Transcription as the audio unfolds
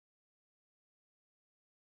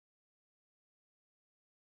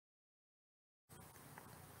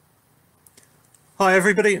Hi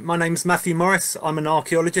everybody, my name's Mathew Morris. I'm an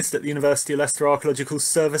archaeologist at the University of Leicester Archaeological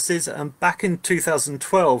Services, and back in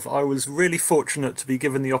 2012 I was really fortunate to be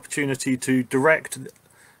given the opportunity to direct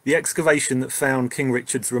the excavation that found King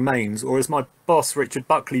Richard's remains, or as my boss Richard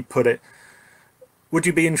Buckley put it, would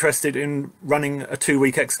you be interested in running a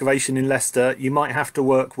 2-week excavation in Leicester? You might have to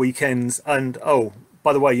work weekends and, oh,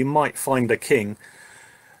 by the way, you might find a king.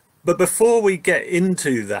 But before we get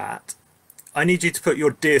into that, I need you to put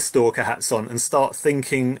your deerstalker hats on and start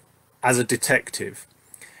thinking as a detective.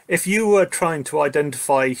 If you were trying to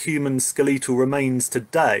identify human skeletal remains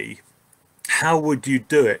today, how would you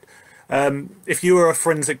do it? If you were a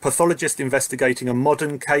forensic pathologist investigating a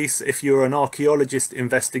modern case, if you were an archaeologist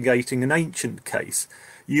investigating an ancient case,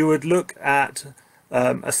 you would look at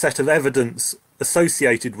a set of evidence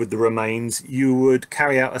associated with the remains. You would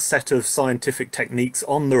carry out a set of scientific techniques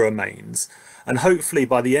on the remains, and hopefully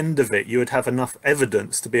by the end of it you would have enough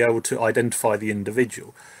evidence to be able to identify the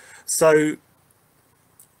individual. So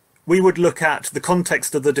we would look at the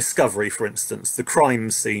context of the discovery, for instance, the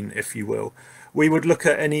crime scene, if you will. We would look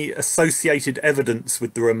at any associated evidence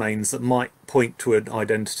with the remains that might point to an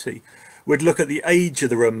identity. We'd look at the age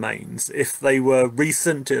of the remains. If they were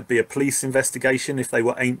recent, it would be a police investigation. If they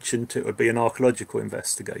were ancient, it would be an archaeological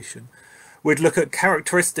investigation. We'd look at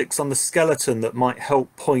characteristics on the skeleton that might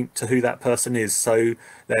help point to who that person is. So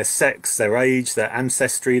their sex, their age, their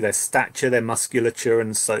ancestry, their stature, their musculature,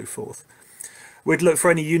 and so forth. We'd look for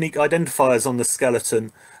any unique identifiers on the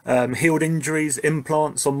skeleton, healed injuries,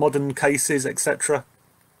 implants on modern cases, etc.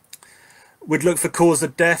 We'd look for cause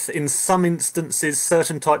of death. In some instances,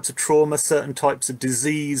 certain types of trauma, certain types of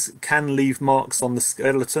disease can leave marks on the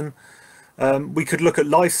skeleton. We could look at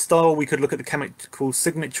lifestyle, we could look at the chemical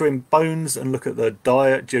signature in bones and look at the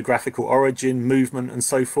diet, geographical origin, movement, and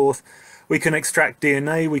so forth. We can extract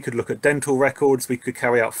DNA, we could look at dental records, we could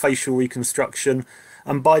carry out facial reconstruction,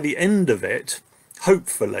 and by the end of it,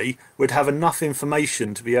 hopefully, we'd have enough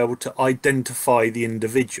information to be able to identify the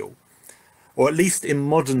individual. Or at least in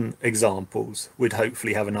modern examples, we'd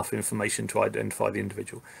hopefully have enough information to identify the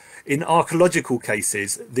individual. In archaeological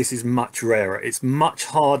cases, this is much rarer. It's much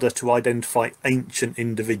harder to identify ancient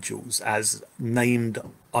individuals as named,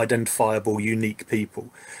 identifiable, unique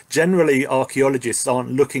people. Generally, archaeologists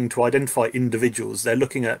aren't looking to identify individuals. They're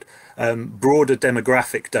looking at broader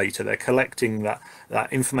demographic data. They're collecting that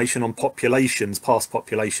information on populations, past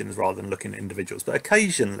populations, rather than looking at individuals. But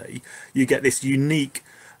occasionally, you get this unique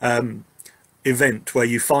event where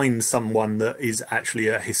you find someone that is actually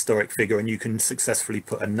a historic figure and you can successfully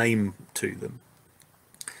put a name to them.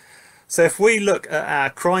 So if we look at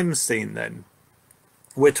our crime scene, then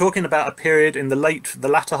we're talking about a period in the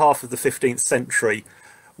latter half of the 15th century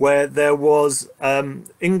where there was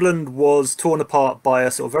England was torn apart by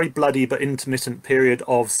a sort of very bloody but intermittent period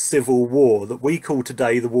of civil war that we call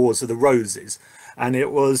today the Wars of the Roses, and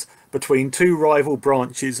it was between two rival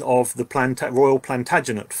branches of the royal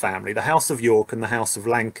Plantagenet family, the House of York and the House of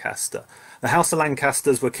Lancaster. The House of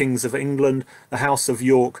Lancasters were kings of England. The House of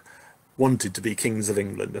York wanted to be kings of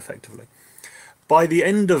England, effectively. By the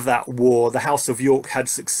end of that war, the House of York had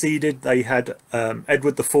succeeded. They had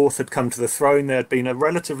Edward IV had come to the throne. There had been a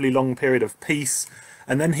relatively long period of peace,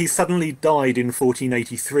 and then he suddenly died in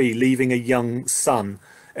 1483, leaving a young son,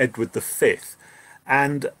 Edward V.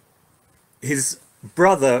 And his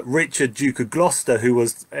brother Richard, Duke of Gloucester, who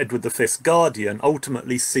was Edward V's guardian,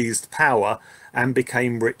 ultimately seized power and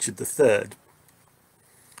became Richard III.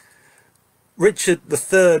 Richard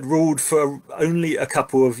III ruled for only a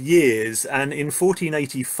couple of years, and in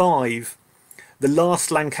 1485 the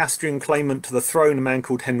last Lancastrian claimant to the throne, a man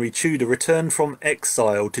called Henry Tudor, returned from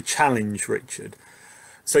exile to challenge Richard.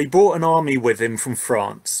 So he brought an army with him from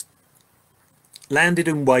France, landed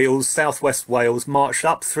in Wales, southwest Wales, marched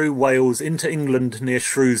up through Wales into England near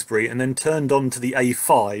Shrewsbury, and then turned on to the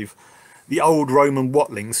A5, the old Roman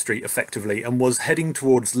Watling Street effectively, and was heading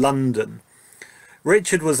towards London.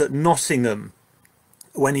 Richard was at Nottingham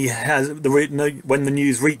when when the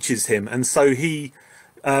news reaches him, and so he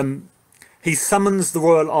summons the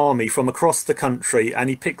royal army from across the country, and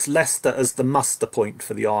he picks Leicester as the muster point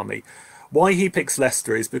for the army. Why he picks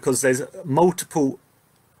Leicester is because there's multiple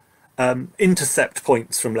intercept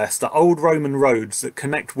points from Leicester, old Roman roads that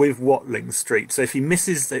connect with Watling Street. So if he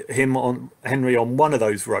misses Henry on one of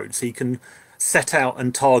those roads, he can set out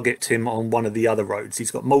and target him on one of the other roads. He's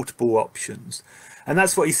got multiple options, and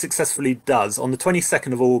that's what he successfully does. On the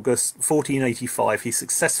 22nd of August 1485, he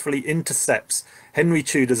successfully intercepts Henry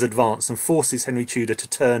Tudor's advance and forces Henry Tudor to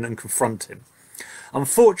turn and confront him.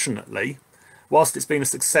 Unfortunately, whilst it's been a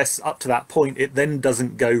success up to that point, it then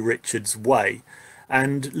doesn't go Richard's way.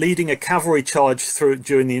 and leading a cavalry charge through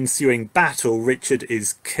during the ensuing battle, Richard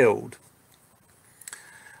is killed.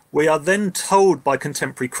 We are then told by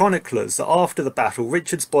contemporary chroniclers that after the battle,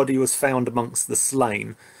 Richard's body was found amongst the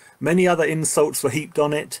slain. Many other insults were heaped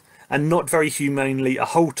on it, and not very humanely, a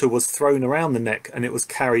halter was thrown around the neck and it was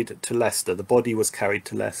carried to Leicester. The body was carried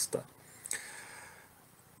to Leicester.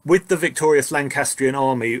 With the victorious Lancastrian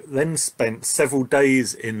army, then spent several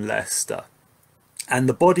days in Leicester, and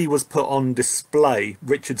the body was put on display.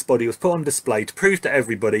 Richard's body was put on display to prove to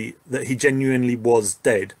everybody that he genuinely was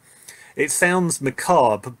dead. It sounds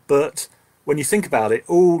macabre, but when you think about it,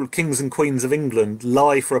 all kings and queens of England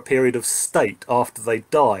lie for a period of state after they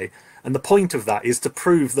die. And the point of that is to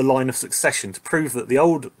prove the line of succession, to prove that the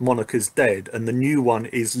old monarch is dead and the new one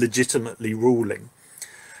is legitimately ruling.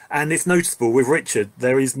 And it's noticeable with Richard,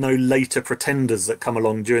 there is no later pretenders that come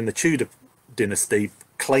along during the Tudor dynasty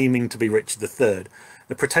claiming to be Richard III.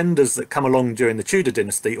 The pretenders that come along during the Tudor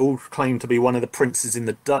dynasty all claim to be one of the princes in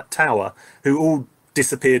the Tower, who all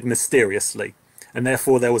disappeared mysteriously. And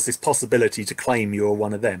therefore there was this possibility to claim you were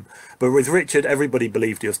one of them. But with Richard, everybody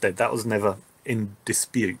believed he was dead. That was never in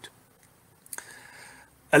dispute.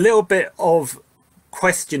 A little bit of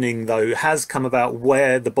questioning, though, has come about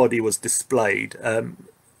where the body was displayed.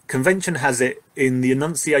 Convention has it in the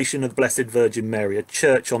Annunciation of the Blessed Virgin Mary, a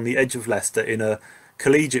church on the edge of Leicester in a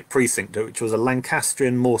collegiate precinct, which was a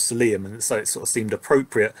Lancastrian mausoleum, and so it sort of seemed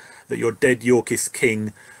appropriate that your dead Yorkist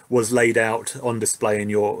king was laid out on display in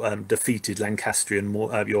your defeated Lancastrian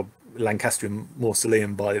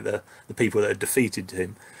mausoleum by the people that had defeated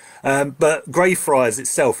him. But Grey Friars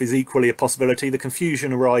itself is equally a possibility. The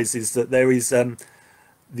confusion arises that there is,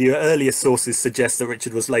 the earlier sources suggest that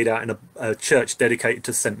Richard was laid out in a church dedicated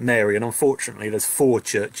to St Mary, and unfortunately there's 4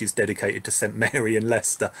 churches dedicated to St Mary in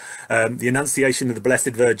Leicester. The Annunciation of the Blessed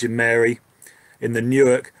Virgin Mary in the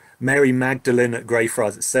Newark, Mary Magdalene at Grey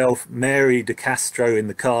Friars itself, Mary de Castro in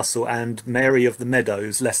the castle, and Mary of the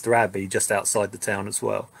Meadows, Leicester Abbey, just outside the town as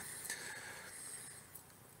well.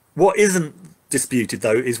 What isn't disputed,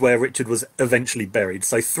 though, is where Richard was eventually buried.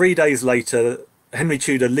 So 3 days later, Henry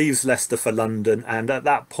Tudor leaves Leicester for London, and at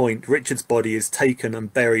that point Richard's body is taken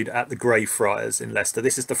and buried at the Grey Friars in Leicester.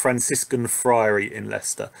 This is the Franciscan friary in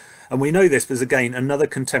Leicester, and we know this because, again, another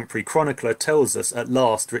contemporary chronicler tells us at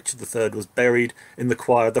last Richard III was buried in the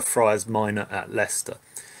choir of the Friars Minor at Leicester.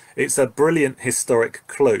 It's a brilliant historic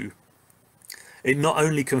clue. It not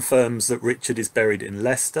only confirms that Richard is buried in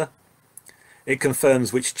Leicester, it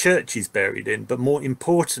confirms which church he's buried in, but more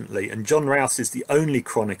importantly, and John Rouse is the only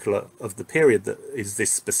chronicler of the period that is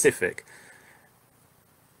this specific,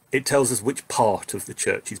 it tells us which part of the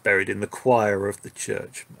church he's buried in, the choir of the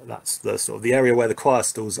church. That's the sort of the area where the choir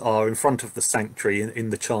stalls are in front of the sanctuary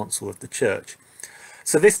in the chancel of the church.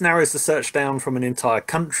 So this narrows the search down from an entire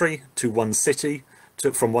country to one city,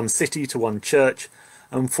 from one city to one church,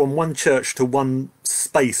 and from one church to one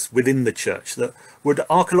space within the church that would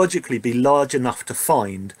archaeologically be large enough to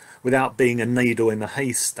find without being a needle in a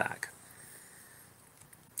haystack.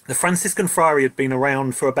 The Franciscan friary had been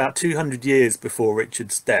around for about 200 years before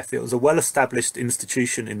Richard's death. It was a well-established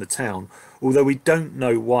institution in the town, although we don't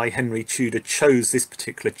know why Henry Tudor chose this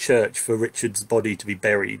particular church for Richard's body to be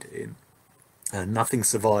buried in. Nothing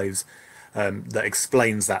survives that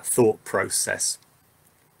explains that thought process.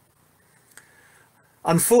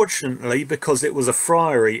 Unfortunately, because it was a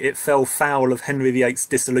friary, it fell foul of Henry VIII's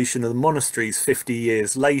dissolution of the monasteries 50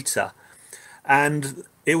 years later, and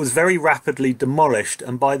it was very rapidly demolished,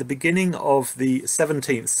 and by the beginning of the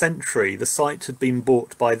 17th century the site had been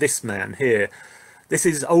bought by this man here. This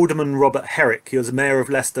is Alderman Robert Herrick. He was mayor of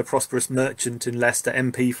Leicester, prosperous merchant in Leicester,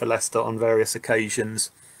 MP for Leicester on various occasions,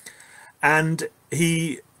 and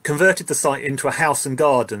he converted the site into a house and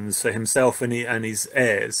gardens for himself and his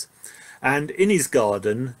heirs. And in his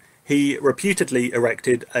garden he reputedly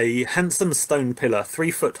erected a handsome stone pillar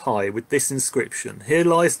 3 foot high with this inscription: "Here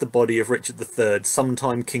lies the body of Richard III,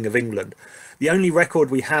 sometime King of England." The only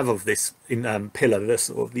record we have of this pillar,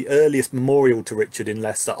 the earliest memorial to Richard in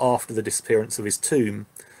Leicester after the disappearance of his tomb,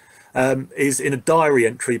 is in a diary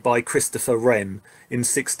entry by Christopher Wren in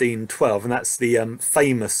 1612, and that's the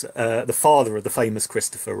the father of the famous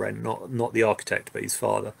Christopher Wren, not the architect, but his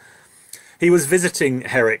father. He was visiting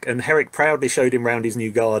Herrick, and Herrick proudly showed him round his new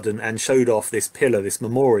garden and showed off this pillar, this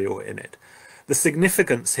memorial in it. The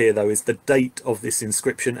significance here, though, is the date of this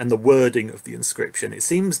inscription and the wording of the inscription. It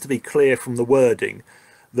seems to be clear from the wording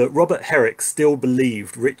that Robert Herrick still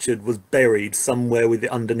believed Richard was buried somewhere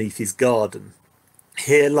underneath his garden.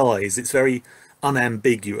 Here lies, it's very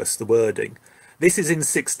unambiguous, the wording. This is in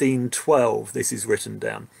 1612, this is written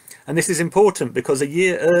down. And this is important because a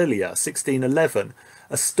year earlier, 1611,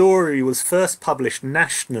 a story was first published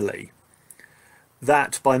nationally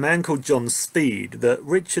that by a man called John Speed, that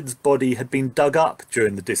Richard's body had been dug up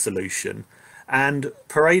during the dissolution and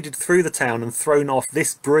paraded through the town and thrown off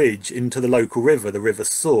this bridge into the local river, the River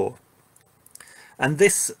Soar. And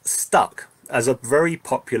this stuck as a very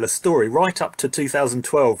popular story right up to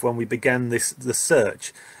 2012 when we began the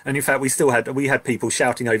search. And in fact, we had people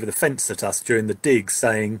shouting over the fence at us during the dig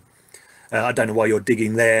saying, I don't know why you're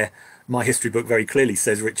digging there. My history book very clearly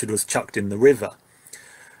says Richard was chucked in the river.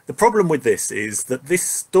 The problem with this is that this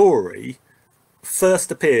story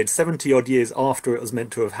first appeared 70 odd years after it was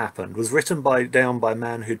meant to have happened, was written down by a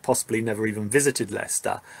man who'd possibly never even visited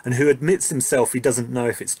Leicester and who admits himself he doesn't know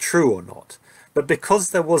if it's true or not. But because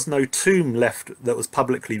there was no tomb left that was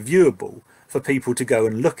publicly viewable for people to go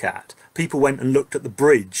and look at, people went and looked at the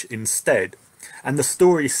bridge instead. And the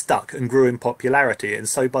story stuck and grew in popularity. And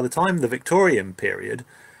so by the time the Victorian period,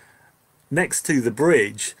 next to the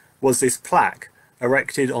bridge was this plaque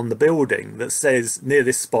erected on the building that says, near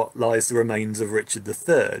this spot lies the remains of Richard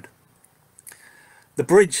III. The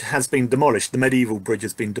bridge has been demolished, the medieval bridge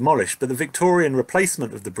has been demolished, but the Victorian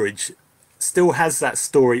replacement of the bridge still has that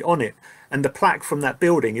story on it. And the plaque from that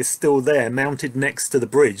building is still there, mounted next to the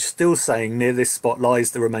bridge, still saying near this spot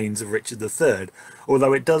lies the remains of Richard III,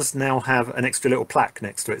 although it does now have an extra little plaque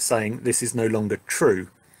next to it saying this is no longer true.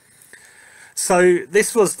 So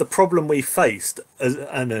this was the problem we faced,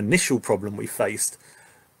 an initial problem we faced.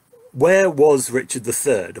 Where was Richard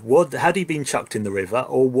III? Had he been chucked in the river,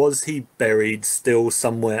 or was he buried still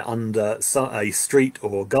somewhere under a street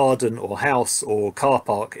or garden or house or car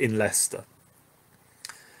park in Leicester?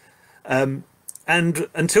 And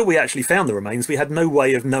until we actually found the remains, we had no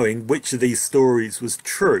way of knowing which of these stories was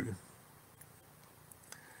true.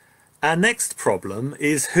 Our next problem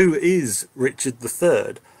is, who is Richard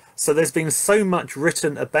III? So there's been so much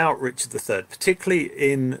written about Richard III, particularly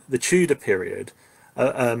in the Tudor period,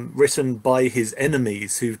 written by his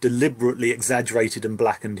enemies who've deliberately exaggerated and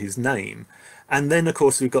blackened his name. And then, of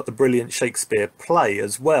course, we've got the brilliant Shakespeare play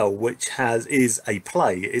as well, which is a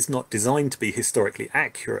play. It's not designed to be historically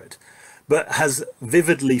accurate, but has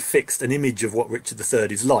vividly fixed an image of what Richard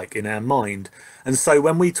III is like in our mind. And so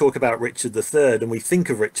when we talk about Richard III and we think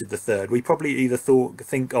of Richard III, we probably either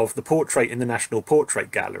think of the portrait in the National Portrait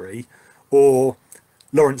Gallery, or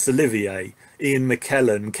Laurence Olivier, Ian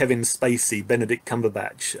McKellen, Kevin Spacey, Benedict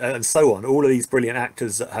Cumberbatch, and so on, all of these brilliant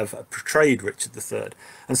actors that have portrayed Richard III.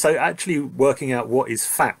 And so actually working out what is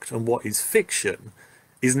fact and what is fiction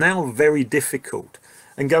is now very difficult.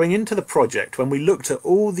 And going into the project, when we looked at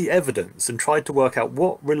all the evidence and tried to work out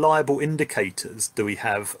what reliable indicators do we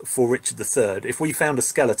have for Richard III, if we found a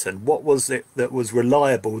skeleton, what was it that was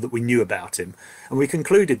reliable that we knew about him? And we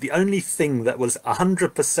concluded the only thing that was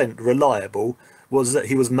 100% reliable was that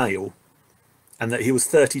he was male and that he was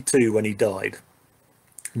 32 when he died,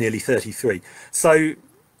 nearly 33. So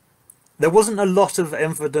there wasn't a lot of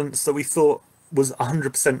evidence that we thought was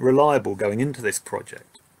 100% reliable going into this project.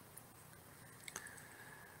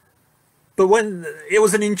 But when it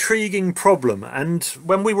was an intriguing problem, and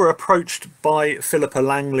when we were approached by Philippa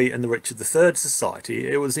Langley and the Richard III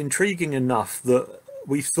Society, it was intriguing enough that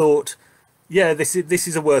we thought, yeah, this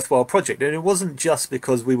is a worthwhile project. And it wasn't just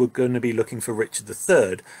because we were going to be looking for Richard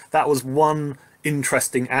III. That was one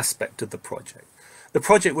interesting aspect of the project. The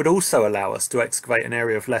project would also allow us to excavate an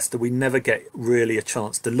area of Leicester we never get really a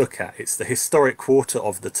chance to look at. It's the historic quarter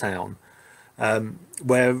of the town,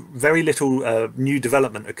 where very little new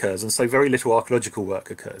development occurs, and so very little archaeological work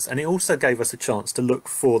occurs. And it also gave us a chance to look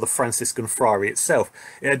for the Franciscan Friary itself.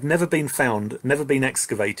 It had never been found, never been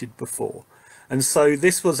excavated before. And so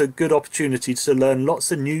this was a good opportunity to learn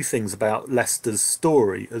lots of new things about Leicester's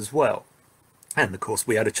story as well. And of course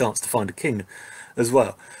we had a chance to find a king as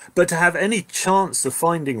well. But to have any chance of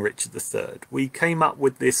finding Richard III, we came up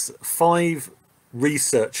with this 5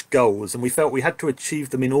 research goals, and we felt we had to achieve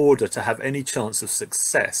them in order to have any chance of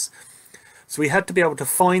success. So we had to be able to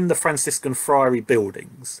find the Franciscan Friary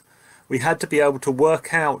buildings. We had to be able to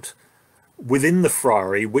work out within the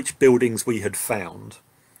friary which buildings we had found.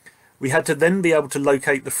 We had to then be able to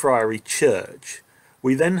locate the friary church.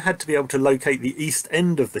 We then had to be able to locate the east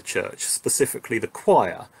end of the church, specifically the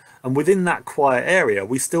choir. And within that choir area,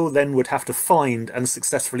 we still then would have to find and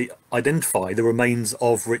successfully identify the remains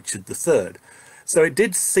of Richard III. So it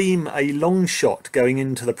did seem a long shot going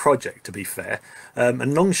into the project, to be fair,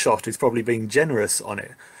 and long shot is probably being generous on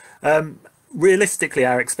it. Realistically,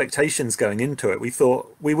 our expectations going into it, we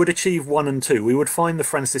thought we would achieve 1 and 2. We would find the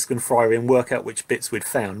Franciscan Friary and work out which bits we'd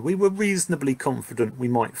found. We were reasonably confident we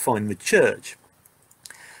might find the church.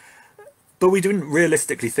 But we didn't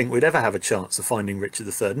realistically think we'd ever have a chance of finding Richard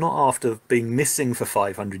III, not after being missing for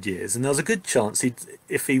 500 years. And there was a good chance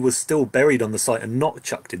if he was still buried on the site and not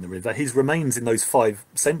chucked in the river, his remains in those 5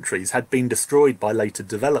 centuries had been destroyed by later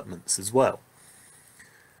developments as well.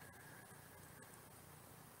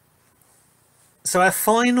 So our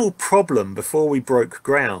final problem before we broke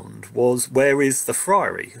ground was, where is the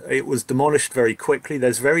friary? It was demolished very quickly.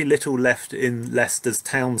 There's very little left in Leicester's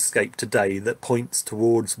townscape today that points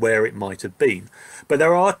towards where it might have been. But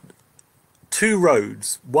there are 2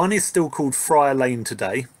 roads. One is still called Friar Lane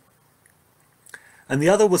today, and the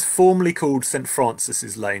other was formerly called St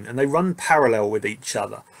Francis's Lane, and they run parallel with each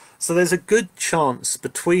other. So there's a good chance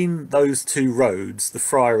between those 2 roads the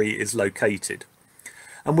friary is located.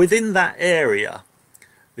 And within that area,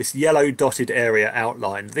 this yellow dotted area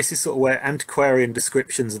outlined, this is sort of where antiquarian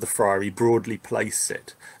descriptions of the friary broadly place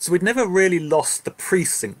it. So we'd never really lost the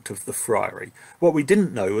precinct of the friary. What we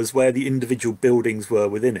didn't know was where the individual buildings were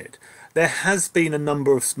within it. There has been a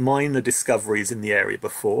number of minor discoveries in the area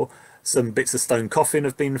before. Some bits of stone coffin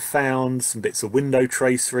have been found, some bits of window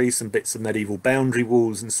tracery, some bits of medieval boundary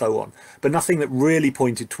walls and so on, but nothing that really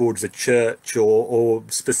pointed towards a church or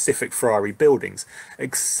specific friary buildings,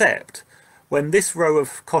 except when this row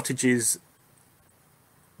of cottages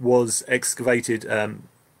was excavated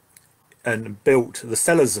and built. The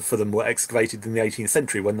cellars for them were excavated in the 18th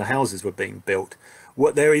century when the houses were being built.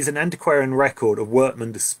 There is an antiquarian record of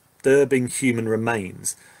workmen disturbing human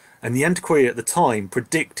remains, and the antiquary at the time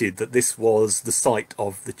predicted that this was the site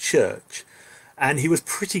of the church, and he was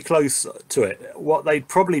pretty close to it. What they'd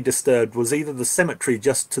probably disturbed was either the cemetery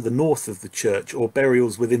just to the north of the church or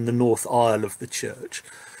burials within the north aisle of the church.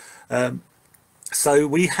 So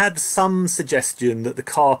we had some suggestion that the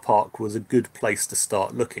car park was a good place to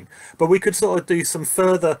start looking, but we could sort of do some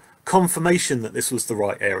further confirmation that this was the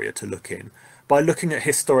right area to look in by looking at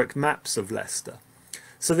historic maps of Leicester.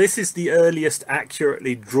 So this is the earliest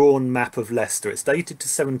accurately drawn map of Leicester. It's dated to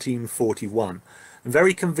 1741. And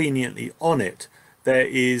very conveniently on it, there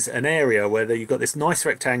is an area where you've got this nice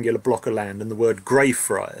rectangular block of land and the word Grey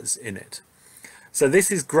Friars in it. So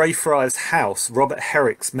this is Grey Friars' house, Robert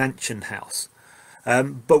Herrick's mansion house.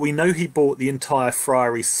 But we know he bought the entire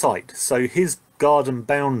friary site. So his garden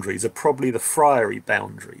boundaries are probably the friary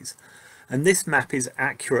boundaries. And this map is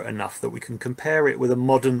accurate enough that we can compare it with a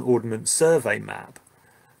modern Ordnance Survey map,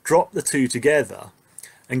 drop the 2 together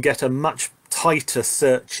and get a much tighter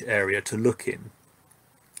search area to look in.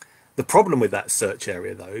 The problem with that search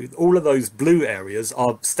area though, all of those blue areas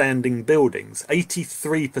are standing buildings.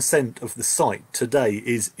 83% of the site today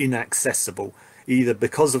is inaccessible, either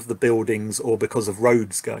because of the buildings or because of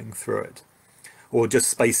roads going through it, or just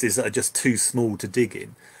spaces that are just too small to dig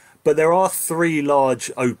in. But there are 3 large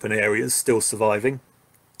open areas still surviving.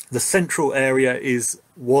 The central area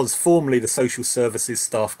was formerly the Social Services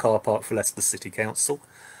staff car park for Leicester City Council.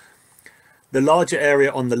 The larger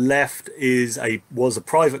area on the left was a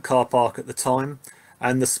private car park at the time,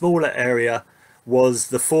 and the smaller area was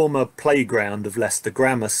the former playground of Leicester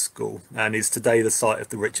Grammar School and is today the site of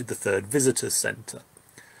the Richard III Visitors Centre.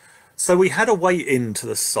 So we had a way into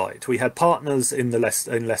the site. We had partners in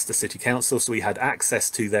Leicester City Council, so we had access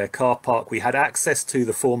to their car park. We had access to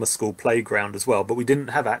the former school playground as well, but we didn't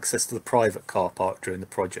have access to the private car park during the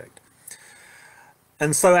project.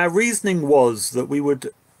 And so our reasoning was that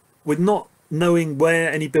with not knowing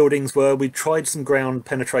where any buildings were, we tried some ground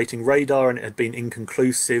penetrating radar and it had been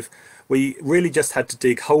inconclusive. We really just had to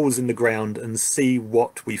dig holes in the ground and see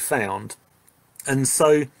what we found. And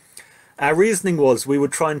so our reasoning was we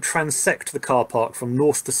would try and transect the car park from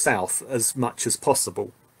north to south as much as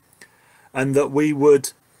possible, and that we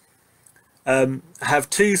would have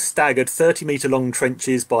 2 staggered 30-metre long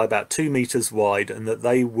trenches by about 2 metres wide, and that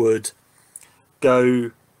they would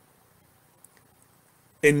go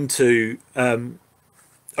into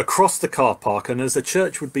across the car park, and as the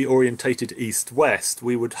church would be orientated east-west,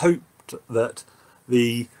 we would hope that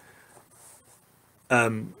the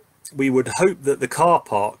car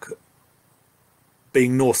park,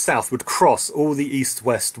 being north-south, would cross all the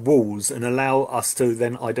east-west walls and allow us to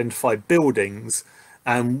then identify buildings,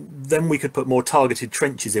 and then we could put more targeted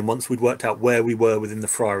trenches in once we'd worked out where we were within the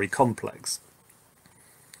friary complex.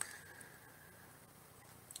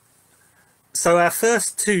 So our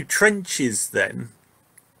first 2 trenches then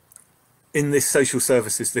in this social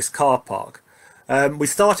services, this car park, we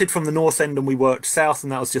started from the north end and we worked south,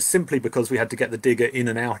 and that was just simply because we had to get the digger in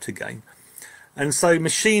and out again. And so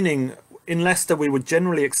machining in Leicester, we would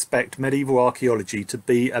generally expect medieval archaeology to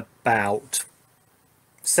be about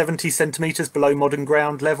 70 centimetres below modern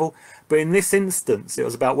ground level, but in this instance it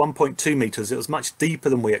was about 1.2 metres. It was much deeper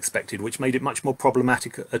than we expected, which made it much more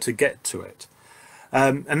problematic to get to it.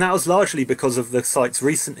 And that was largely because of the site's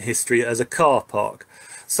recent history as a car park.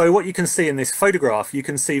 So what you can see in this photograph, you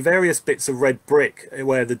can see various bits of red brick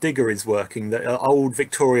where the digger is working that are old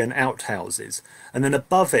Victorian outhouses. And then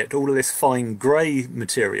above it, all of this fine grey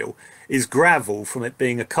material is gravel from it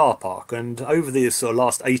being a car park. And over the sort of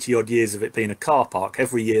last 80 odd years of it being a car park,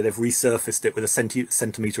 every year they've resurfaced it with a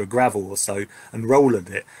centimetre of gravel or so and rollered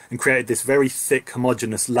it and created this very thick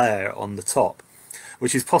homogeneous layer on the top,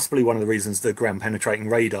 which is possibly one of the reasons the ground penetrating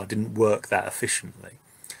radar didn't work that efficiently.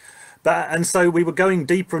 And so we were going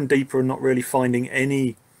deeper and deeper and not really finding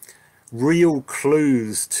any real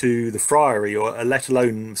clues to the friary, or let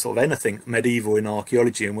alone sort of anything medieval in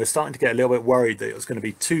archaeology. And we're starting to get a little bit worried that it was going to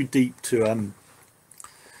be too deep to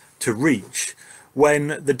reach,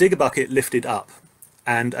 when the digger bucket lifted up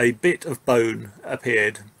and a bit of bone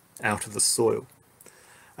appeared out of the soil.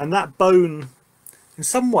 And that bone, in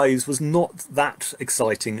some ways, was not that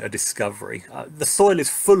exciting a discovery. The soil is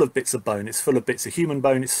full of bits of bone. It's full of bits of human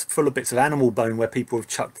bone. It's full of bits of animal bone where people have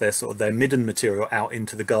chucked their midden material out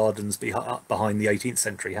into the gardens behind the 18th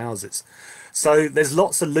century houses. So there's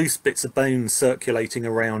lots of loose bits of bone circulating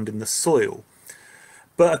around in the soil.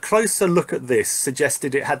 But a closer look at this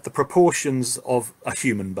suggested it had the proportions of a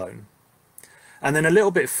human bone. And then a little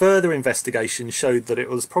bit further investigation showed that it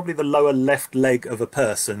was probably the lower left leg of a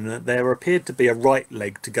person. There appeared to be a right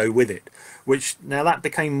leg to go with it, which now that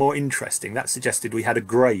became more interesting. That suggested we had a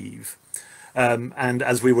grave. And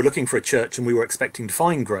as we were looking for a church and we were expecting to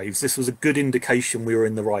find graves, this was a good indication we were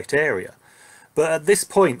in the right area. But at this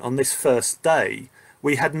point, on this first day,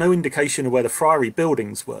 we had no indication of where the friary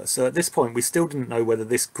buildings were. So at this point, we still didn't know whether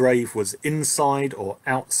this grave was inside or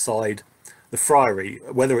outside the friary,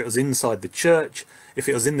 whether it was inside the church. If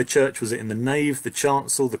it was in the church, was it in the nave, the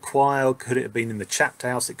chancel, the choir? Could it have been in the chapter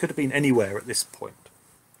house? It could have been anywhere at this point.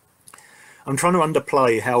 I'm trying to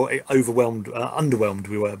underplay how underwhelmed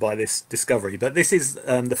we were by this discovery, but this is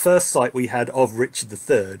the first sight we had of Richard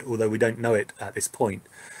III, although we don't know it at this point.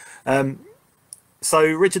 So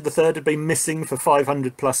Richard III had been missing for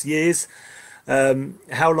 500 plus years.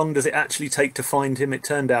 How long does it actually take to find him? It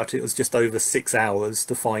turned out it was just over 6 hours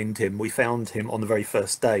to find him. We found him on the very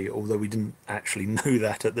first day, although we didn't actually know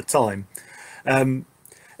that at the time.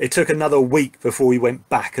 It took another week before we went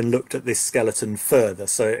back and looked at this skeleton further,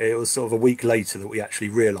 so it was sort of a week later that we actually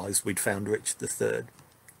realised we'd found Richard III.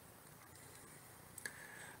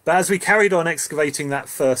 But as we carried on excavating that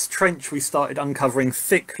first trench, we started uncovering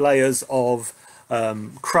thick layers of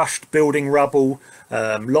crushed building rubble,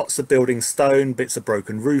 lots of building stone, bits of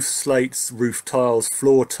broken roof slates, roof tiles,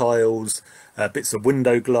 floor tiles, bits of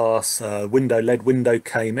window glass, lead window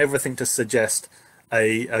came, everything to suggest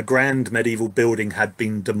a grand medieval building had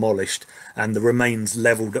been demolished and the remains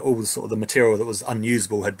levelled. All sort of the material that was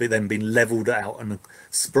unusable had then been levelled out and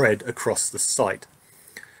spread across the site.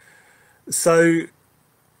 So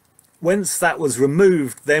once that was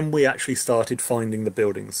removed, then we actually started finding the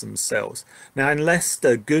buildings themselves. Now in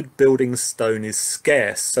Leicester, good building stone is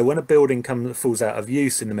scarce, so when a building falls out of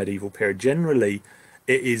use in the medieval period, generally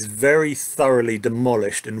it is very thoroughly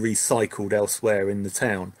demolished and recycled elsewhere in the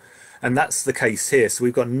town. And that's the case here. So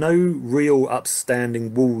we've got no real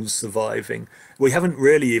upstanding walls surviving. We haven't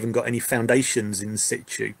really even got any foundations in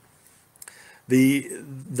situ.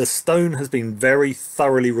 The stone has been very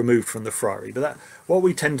thoroughly removed from the friary, but what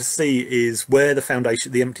we tend to see is where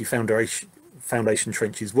the empty foundation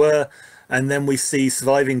trenches were, and then we see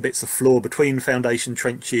surviving bits of floor between foundation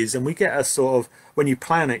trenches, and we get a sort of, when you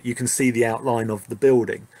plan it, you can see the outline of the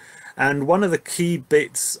building. And one of the key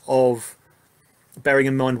bits of, bearing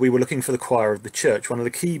in mind we were looking for the choir of the church, one of the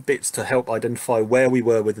key bits to help identify where we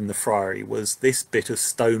were within the friary was this bit of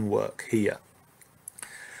stonework here.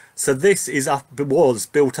 So this was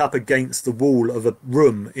built up against the wall of a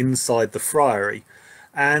room inside the friary,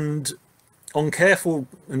 and on careful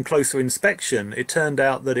and closer inspection it turned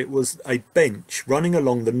out that it was a bench running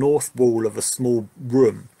along the north wall of a small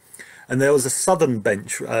room, and there was a southern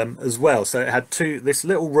bench as well. So it had this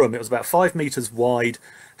little room, it was about 5 meters wide,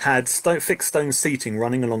 had fixed stone seating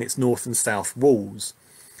running along its north and south walls,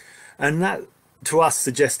 and that to us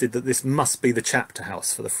suggested that this must be the chapter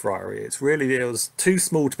house for the friary. It was too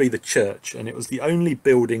small to be the church, and it was the only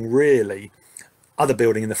building really, other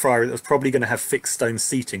building in the friary, that was probably going to have fixed stone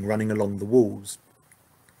seating running along the walls.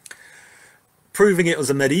 Proving it was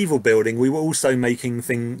a medieval building, we were also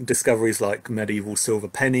making discoveries like medieval silver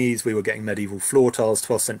pennies. We were getting medieval floor tiles,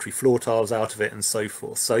 12th century floor tiles out of it, and so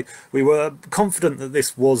forth. So we were confident that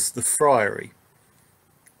this was the friary.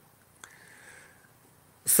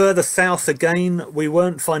 Further south again, we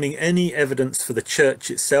weren't finding any evidence for the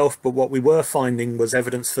church itself, but what we were finding was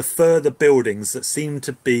evidence for further buildings that seemed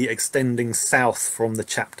to be extending south from the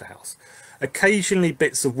chapter house. Occasionally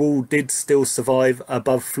bits of wall did still survive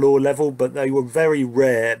above floor level, but they were very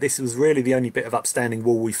rare. This was really the only bit of upstanding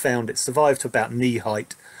wall we found. It survived to about knee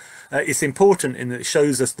height. It's important in that it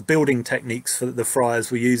shows us the building techniques for the friars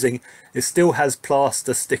were using. It still has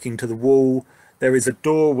plaster sticking to the wall. There is a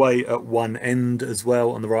doorway at one end as well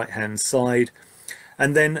on the right hand side.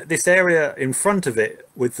 And then this area in front of it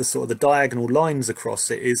with the sort of the diagonal lines across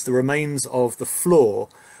it is the remains of the floor,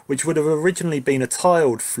 which would have originally been a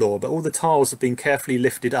tiled floor, but all the tiles have been carefully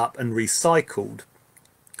lifted up and recycled,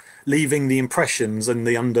 leaving the impressions and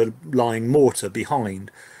the underlying mortar behind.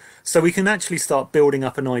 So we can actually start building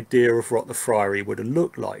up an idea of what the friary would have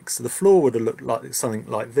looked like. So the floor would have looked like something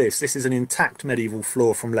like this. This is an intact medieval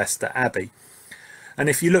floor from Leicester Abbey. And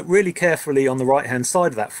if you look really carefully on the right hand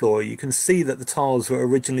side of that floor, you can see that the tiles were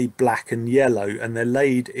originally black and yellow, and they're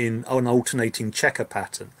laid in an alternating checker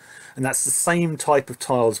pattern. And that's the same type of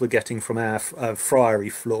tiles we're getting from our friary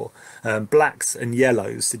floor, blacks and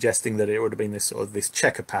yellows, suggesting that it would have been this sort of this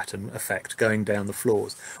checker pattern effect going down the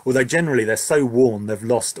floors. Although generally they're so worn they've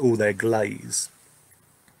lost all their glaze.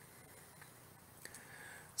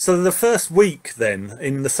 So the first week then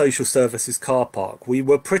in the social services car park, we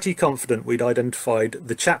were pretty confident we'd identified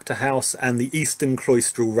the chapter house and the eastern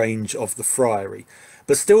cloistral range of the friary,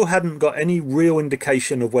 but still hadn't got any real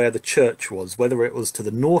indication of where the church was, whether it was to the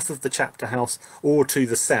north of the chapter house or to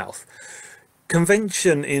the south.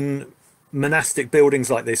 Convention in monastic buildings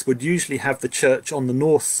like this would usually have the church on the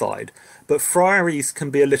north side, but friaries can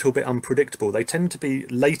be a little bit unpredictable. They tend to be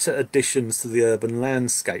later additions to the urban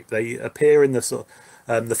landscape. They appear in the sort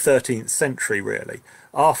of the 13th century really,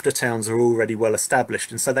 after towns are already well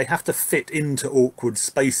established, and so they have to fit into awkward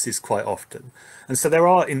spaces quite often. And so there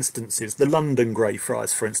are instances, the London Grey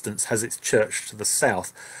Friars for instance has its church to the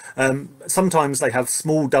south. Sometimes they have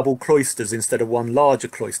small double cloisters instead of one larger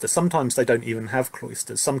cloister. Sometimes they don't even have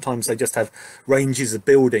cloisters. Sometimes they just have ranges of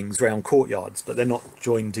buildings round courtyards, but they're not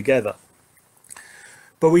joined together.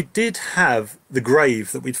 But we did have the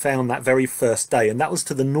grave that we'd found that very first day, and that was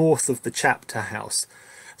to the north of the chapter house.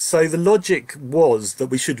 So the logic was that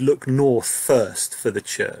we should look north first for the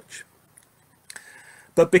church.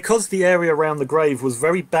 But because the area around the grave was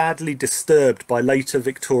very badly disturbed by later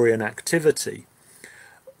Victorian activity,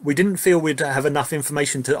 we didn't feel we'd have enough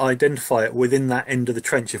information to identify it within that end of the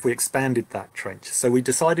trench if we expanded that trench. So we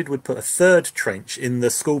decided we'd put a third trench in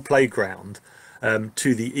the school playground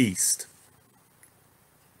to the east.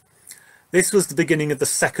 This was the beginning of the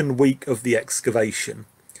second week of the excavation,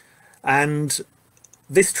 and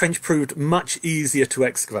this trench proved much easier to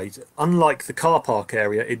excavate. Unlike the car park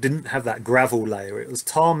area, it didn't have that gravel layer. It was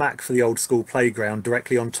tarmac for the old school playground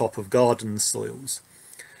directly on top of garden soils.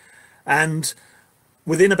 And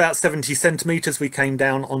within about 70 centimetres we came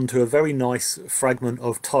down onto a very nice fragment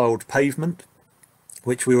of tiled pavement,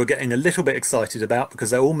 which we were getting a little bit excited about because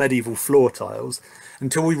they're all medieval floor tiles,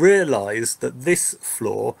 until we realised that this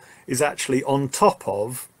floor is actually on top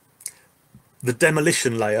of the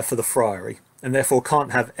demolition layer for the friary, and therefore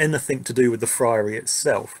can't have anything to do with the friary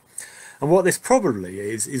itself. And what this probably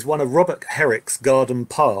is one of Robert Herrick's garden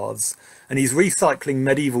paths, and he's recycling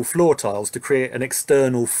medieval floor tiles to create an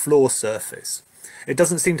external floor surface. It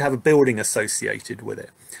doesn't seem to have a building associated with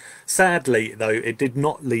it. Sadly, though, it did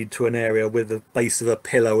not lead to an area with the base of a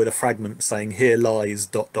pillar with a fragment saying "Here lies ...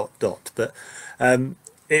 but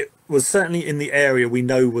it was certainly in the area we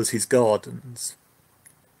know was his gardens.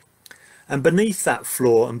 And beneath that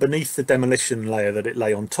floor and beneath the demolition layer that it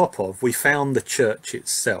lay on top of, we found the church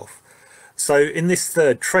itself. So in this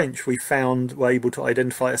third trench we're able to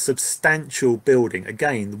identify a substantial building.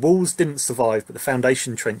 Again, the walls didn't survive, but the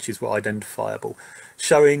foundation trenches were identifiable,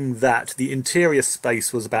 showing that the interior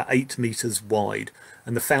space was about 8 metres wide,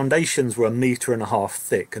 and the foundations were 1.5 metres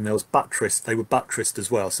thick, and they were buttressed as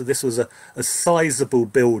well. So this was a sizable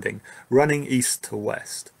building running east to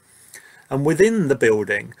west. And within the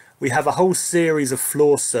building we have a whole series of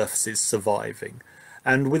floor surfaces surviving.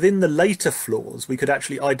 And within the later floors, we could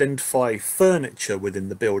actually identify furniture within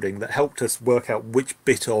the building that helped us work out which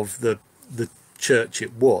bit of the church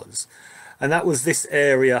it was. And that was this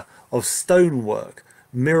area of stonework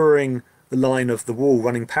mirroring the line of the wall,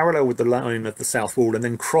 running parallel with the line of the south wall, and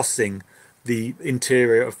then crossing the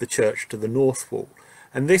interior of the church to the north wall.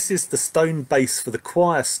 And this is the stone base for the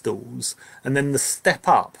choir stalls, and then the step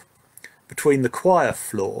up between the choir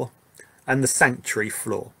floor and the sanctuary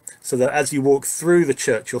floor, so that as you walk through the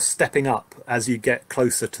church you're stepping up as you get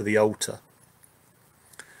closer to the altar.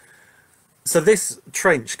 So this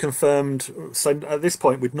trench confirmed, so at this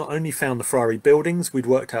point we'd not only found the friary buildings, we'd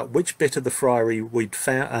worked out which bit of the friary we'd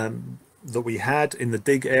found, that we had in the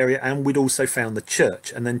dig area, and we'd also found the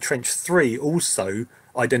church. And then trench 3 also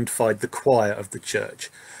identified the choir of the church.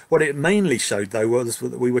 What it mainly showed though was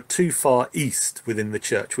that we were too far east within the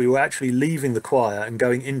church. We were actually leaving the choir and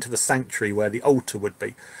going into the sanctuary where the altar would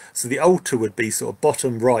be. So the altar would be sort of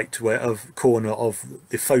bottom right of corner of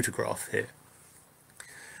the photograph here.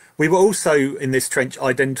 We were also in this trench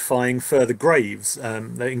identifying further graves,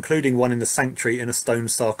 including one in the sanctuary in a stone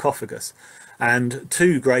sarcophagus, and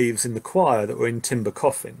 2 graves in the choir that were in timber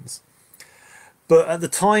coffins. But at the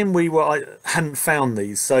time I hadn't found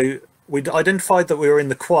these, so we'd identified that we were in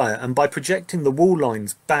the choir, and by projecting the wall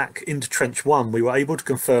lines back into trench 1, we were able to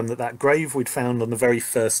confirm that that grave we'd found on the very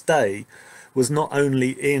first day was not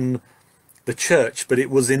only in the church, but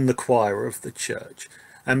it was in the choir of the church.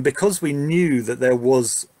 And because we knew that there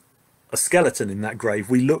was a skeleton in that grave,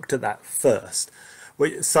 we looked at that first.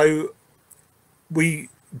 So we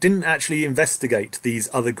didn't actually investigate these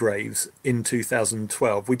other graves in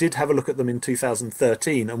 2012. We did have a look at them in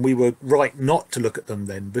 2013, and we were right not to look at them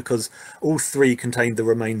then, because all 3 contained the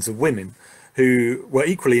remains of women who were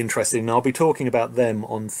equally interested, and I'll be talking about them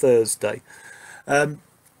on Thursday. But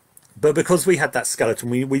because we had that skeleton,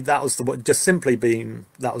 that was the one, just simply being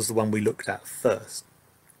that was the one we looked at first.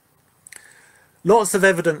 Lots of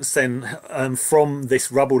evidence then from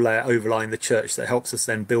this rubble layer overlying the church that helps us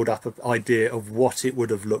then build up an idea of what it would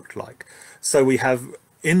have looked like. So we have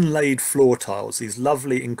inlaid floor tiles, these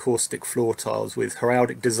lovely encaustic floor tiles with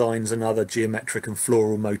heraldic designs and other geometric and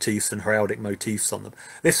floral motifs and heraldic motifs on them.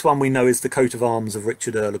 This one we know is the coat of arms of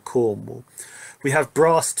Richard, Earl of Cornwall. We have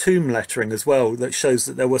brass tomb lettering as well that shows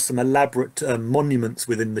that there were some elaborate monuments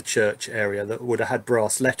within the church area that would have had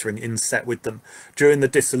brass lettering inset with them. During the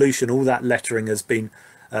dissolution, all that lettering has been,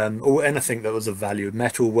 or anything that was of value,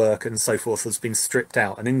 metal work and so forth, has been stripped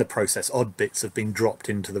out, and in the process odd bits have been dropped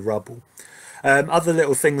into the rubble. Other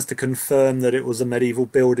little things to confirm that it was a medieval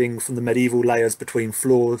building from the medieval layers between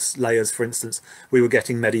floors layers, for instance, we were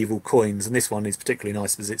getting medieval coins, and this one is particularly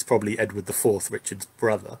nice because it's probably Edward IV, Richard's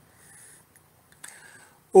brother.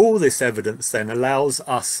 All this evidence then allows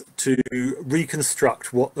us to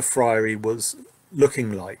reconstruct what the friary was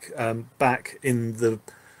looking like back in the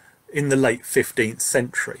late 15th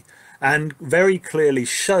century, and very clearly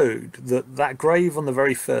showed that that grave on the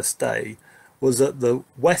very first day was at the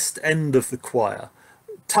west end of the choir,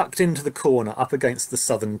 tucked into the corner up against the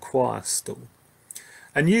southern choir stall.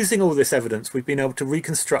 And using all this evidence, we've been able to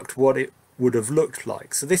reconstruct what it would have looked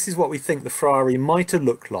like. So this is what we think the friary might have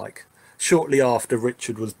looked like shortly after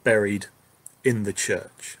Richard was buried in the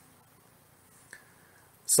church.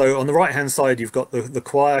 So on the right hand side you've got the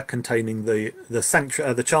choir containing the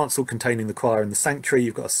sanctuary, the chancel containing the choir and the sanctuary.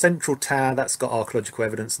 You've got a central tower that's got archaeological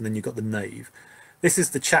evidence, and then you've got the nave. This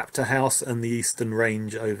is the chapter house and the eastern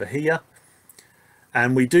range over here.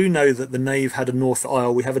 And we do know that the nave had a north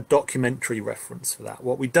aisle. We have a documentary reference for that.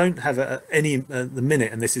 What we don't have at the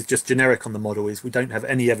minute, and this is just generic on the model, is we don't have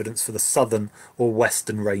any evidence for the southern or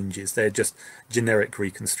western ranges. They're just generic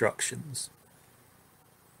reconstructions.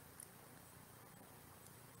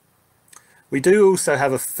 We do also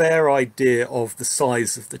have a fair idea of the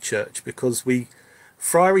size of the church, because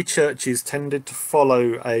friary churches tended to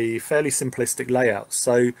follow a fairly simplistic layout.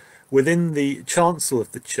 So within the chancel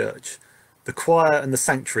of the church, the choir and the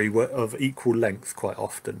sanctuary were of equal length quite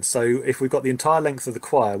often. So if we've got the entire length of the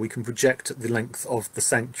choir, we can project the length of the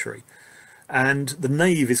sanctuary. And the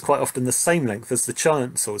nave is quite often the same length as the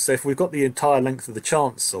chancel. So if we've got the entire length of the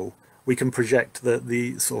chancel, we can project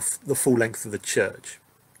the full length of the church.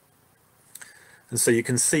 And so you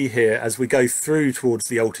can see here, as we go through towards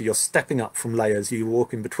the altar, you're stepping up from layers. You're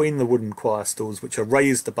walking between the wooden choir stalls, which are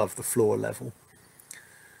raised above the floor level.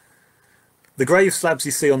 The grave slabs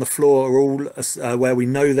you see on the floor are all where we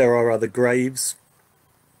know there are other graves.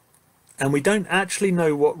 And we don't actually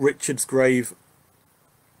know what Richard's grave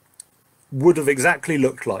would have exactly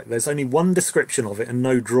looked like. There's only one description of it and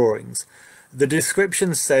no drawings. The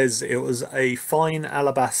description says it was a fine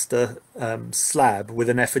alabaster slab with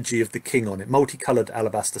an effigy of the king on it, multicoloured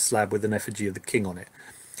alabaster slab with an effigy of the king on it.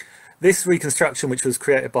 This reconstruction, which was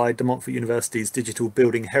created by De Montfort University's Digital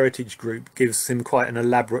Building Heritage Group, gives him quite an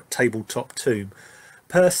elaborate tabletop tomb.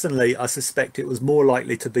 Personally, I suspect it was more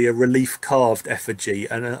likely to be a relief carved effigy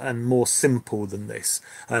and more simple than this,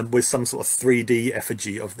 with some sort of 3D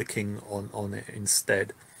effigy of the king on it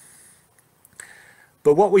instead.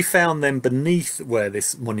 But what we found then beneath where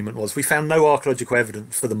this monument was, we found no archaeological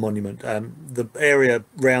evidence for the monument. The area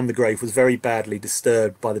around the grave was very badly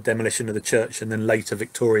disturbed by the demolition of the church and then later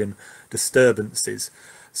Victorian disturbances.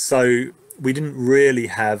 So we didn't really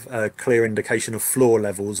have a clear indication of floor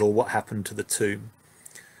levels or what happened to the tomb.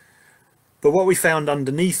 But what we found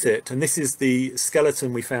underneath it, and this is the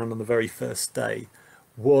skeleton we found on the very first day,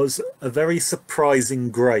 was a very surprising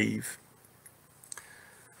grave.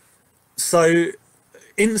 So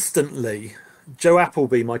instantly, Joe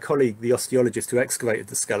Appleby, my colleague, the osteologist who excavated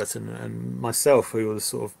the skeleton, and myself, who was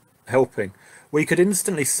sort of helping, we could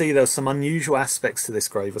instantly see there were some unusual aspects to this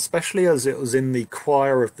grave, especially as it was in the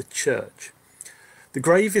choir of the church. The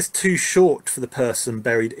grave is too short for the person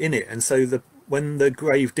buried in it, and so when the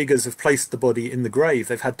grave diggers have placed the body in the grave,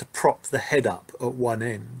 they've had to prop the head up at one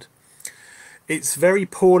end. It's very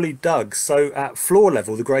poorly dug, so at floor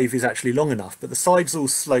level the grave is actually long enough, but the sides all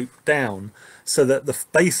slope down so that the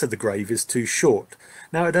base of the grave is too short.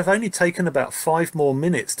 Now it'd have only taken about 5 more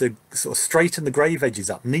minutes to sort of straighten the grave edges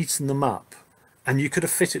up, neaten them up, and you could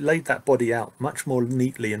have laid that body out much more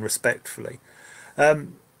neatly and respectfully.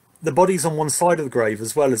 The body's on one side of the grave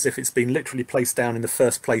as well, as if it's been literally placed down in the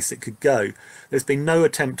first place it could go. There's been no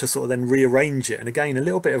attempt to sort of then rearrange it, and again a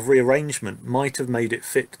little bit of rearrangement might have made it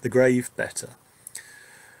fit the grave better.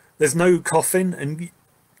 There's no coffin, and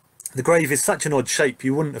the grave is such an odd shape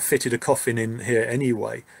you wouldn't have fitted a coffin in here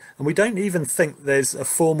anyway. And we don't even think there's a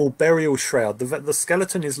formal burial shroud. The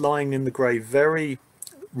skeleton is lying in the grave very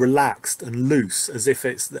relaxed and loose, as if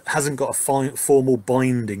it hasn't got a formal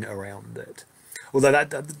binding around it. Although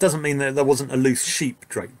that doesn't mean that there wasn't a loose sheep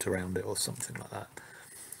draped around it or something like that.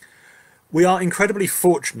 We are incredibly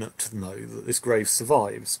fortunate to know that this grave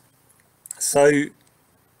survives. So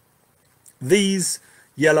these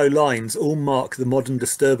yellow lines all mark the modern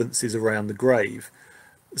disturbances around the grave.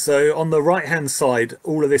 So on the right hand side,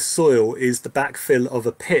 all of this soil is the backfill of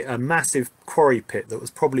a pit, a massive quarry pit that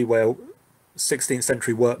was probably where 16th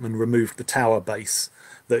century workmen removed the tower base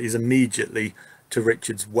that is immediately to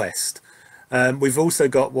Richard's west. We've also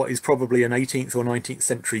got what is probably an 18th or 19th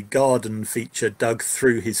century garden feature dug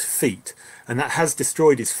through his feet, and that has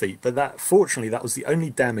destroyed his feet, but fortunately that was the only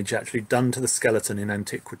damage actually done to the skeleton in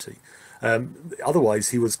antiquity. Otherwise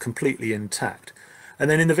he was completely intact. And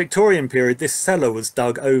then in the Victorian period this cellar was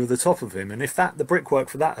dug over the top of him, and if the brickwork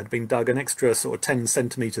for that had been dug an extra sort of 10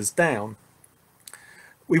 centimetres down,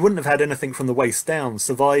 we wouldn't have had anything from the waist down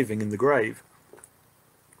surviving in the grave.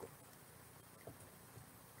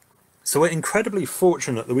 So we're incredibly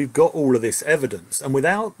fortunate that we've got all of this evidence, and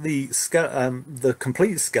without the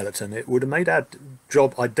complete skeleton, it would have made our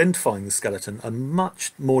job identifying the skeleton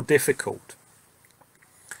much more difficult.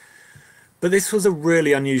 But this was a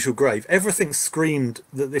really unusual grave. Everything screamed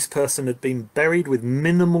that this person had been buried with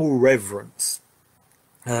minimal reverence,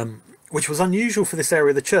 which was unusual for this area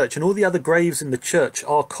of the church, and all the other graves in the church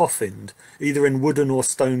are coffined, either in wooden or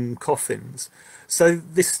stone coffins. So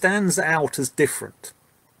this stands out as different.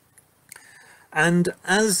 And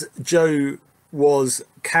as Joe was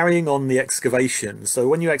carrying on the excavation, so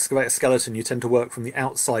when you excavate a skeleton you tend to work from the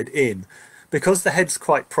outside in, because the head's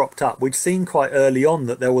quite propped up, we'd seen quite early on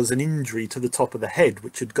that there was an injury to the top of the head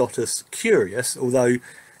which had got us curious, although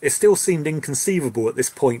it still seemed inconceivable at this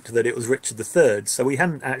point that it was Richard III, so we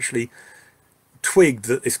hadn't actually twigged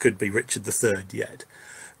that this could be Richard III yet.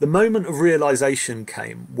 The moment of realisation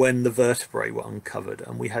came when the vertebrae were uncovered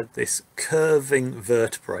and we had this curving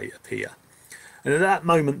vertebrae appear. And at that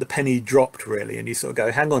moment the penny dropped really, and you sort of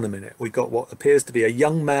go, hang on a minute, we've got what appears to be a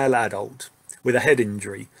young male adult with a head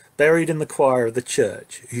injury buried in the choir of the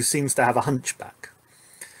church who seems to have a hunchback.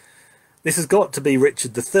 This has got to be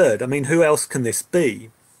Richard III. I mean, who else can this be?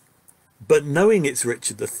 But knowing it's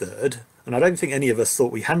Richard III, and I don't think any of us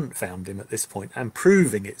thought we hadn't found him at this point, and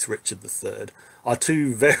proving it's Richard III are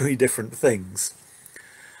two very different things.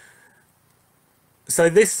 So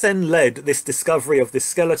this discovery of this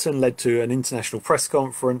skeleton led to an international press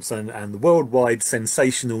conference and the worldwide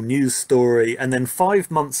sensational news story, and then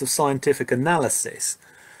 5 months of scientific analysis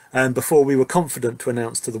before we were confident to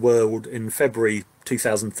announce to the world in February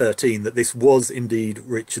 2013 that this was indeed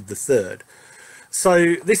Richard III.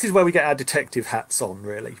 So this is where we get our detective hats on,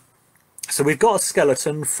 really. So we've got a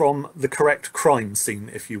skeleton from the correct crime scene,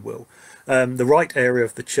 if you will, the right area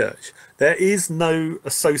of the church. There is no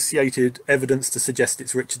associated evidence to suggest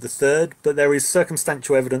it's Richard III, but there is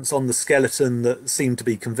circumstantial evidence on the skeleton that seemed to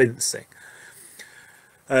be convincing.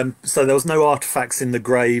 So there was no artefacts in the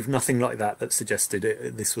grave, nothing like that suggested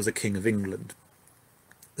this was a king of England.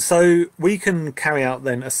 So we can carry out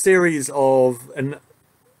then a series of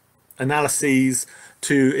analyses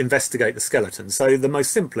to investigate the skeleton. So the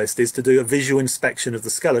most simplest is to do a visual inspection of the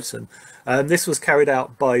skeleton. This was carried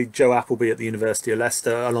out by Joe Appleby at the University of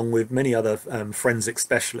Leicester, along with many other forensic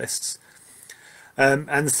specialists.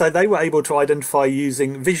 And so they were able to identify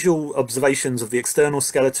using visual observations of the external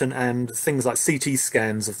skeleton and things like CT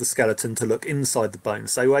scans of the skeleton to look inside the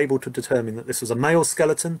bones. They were able to determine that this was a male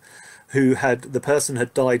skeleton the person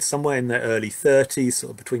had died somewhere in their early 30s,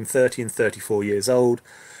 sort of between 30 and 34 years old.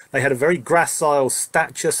 They had a very gracile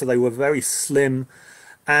stature, so they were very slim,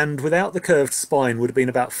 and without the curved spine would have been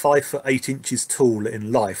about 5 foot 8 inches tall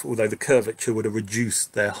in life, although the curvature would have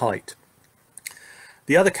reduced their height.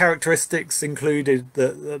 The other characteristics included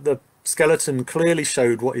that the skeleton clearly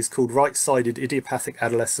showed what is called right-sided idiopathic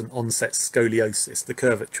adolescent onset scoliosis, the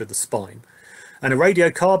curvature of the spine. And a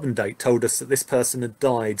radiocarbon date told us that this person had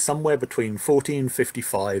died somewhere between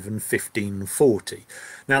 1455 and 1540.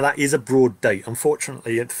 Now that is a broad date.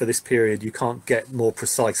 Unfortunately, for this period, you can't get more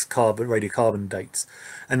precise radiocarbon dates.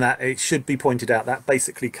 And that it should be pointed out that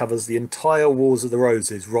basically covers the entire Wars of the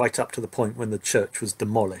Roses right up to the point when the church was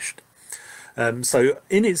demolished. So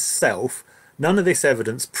in itself, none of this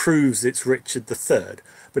evidence proves it's Richard III,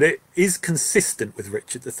 but it is consistent with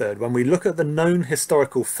Richard III. When we look at the known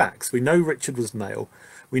historical facts, we know Richard was male,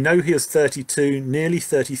 we know he was 32, nearly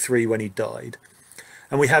 33 when he died,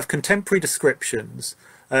 and we have contemporary descriptions.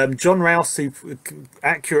 John Rouse, who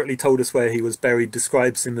accurately told us where he was buried,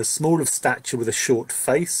 describes him as small of stature with a short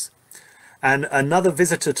face. And another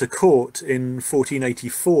visitor to court in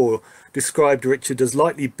 1484 described Richard as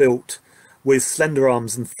lightly built with slender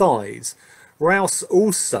arms and thighs. Rouse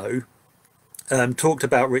also talked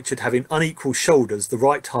about Richard having unequal shoulders, the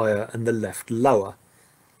right higher and the left lower.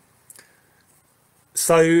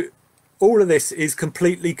 So all of this is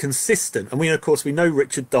completely consistent. And of course, we know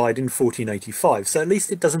Richard died in 1485, so at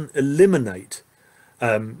least it doesn't eliminate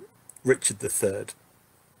Richard III.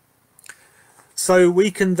 So we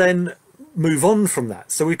can then move on from that.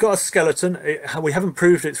 So we've got a skeleton. We haven't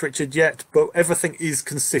proved it's Richard yet, but everything is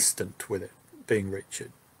consistent with it being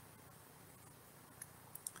Richard.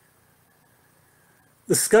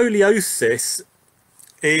 The scoliosis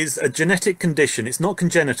is a genetic condition. It's not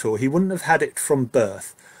congenital. He wouldn't have had it from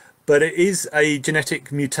birth, but it is a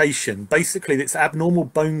genetic mutation. Basically, it's abnormal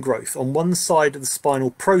bone growth on one side of the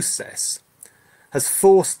spinal process has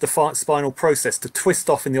forced the spinal process to twist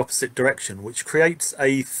off in the opposite direction, which creates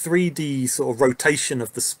a 3D sort of rotation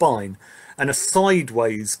of the spine and a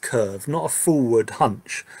sideways curve, not a forward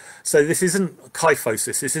hunch. So this isn't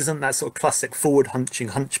kyphosis, this isn't that sort of classic forward hunching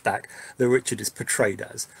hunchback that Richard is portrayed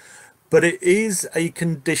as. But it is a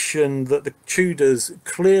condition that the Tudors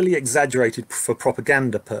clearly exaggerated for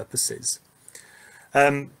propaganda purposes.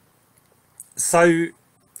 So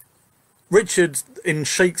Richard in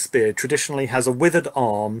Shakespeare traditionally has a withered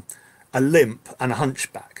arm, a limp and a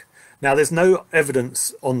hunchback. Now there's no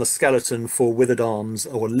evidence on the skeleton for withered arms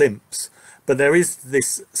or limps, but there is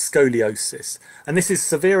this scoliosis, and this is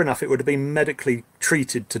severe enough it would have been medically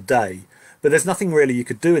treated today, but there's nothing really you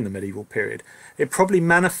could do in the medieval period. It probably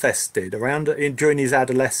manifested during his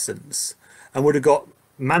adolescence and would have got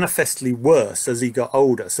manifestly worse as he got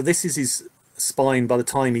older. So this is his spine by the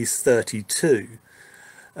time he's 32.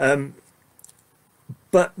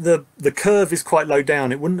 But the curve is quite low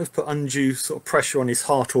down. It wouldn't have put undue sort of pressure on his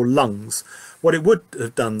heart or lungs. What it would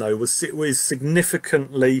have done, though, was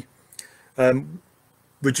significantly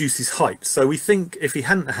reduce his height. So we think if he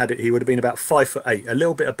hadn't had it, he would have been about 5'8", a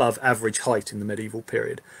little bit above average height in the medieval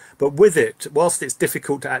period. But with it, whilst it's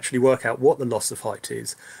difficult to actually work out what the loss of height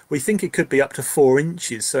is, we think it could be up to 4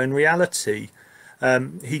 inches. So in reality,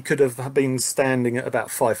 he could have been standing at about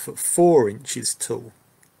 5'4" tall.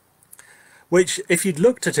 Which, if you'd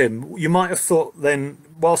looked at him, you might have thought then,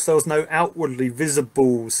 whilst there was no outwardly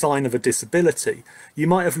visible sign of a disability, you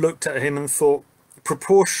might have looked at him and thought,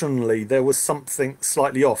 proportionally, there was something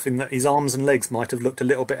slightly off in that his arms and legs might have looked a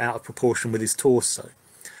little bit out of proportion with his torso.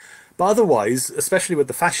 But otherwise, especially with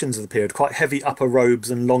the fashions of the period, quite heavy upper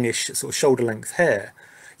robes and longish sort of shoulder-length hair,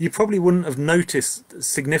 you probably wouldn't have noticed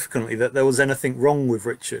significantly that there was anything wrong with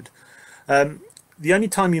Richard. The only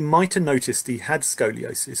time you might have noticed he had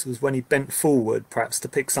scoliosis was when he bent forward, perhaps to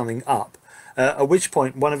pick something up, at which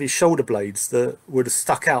point one of his shoulder blades would have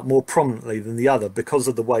stuck out more prominently than the other because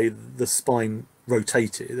of the way the spine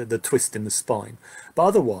rotated, the twist in the spine. But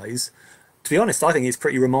otherwise, to be honest, I think it's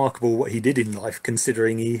pretty remarkable what he did in life,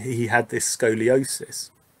 considering he had this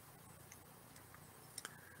scoliosis.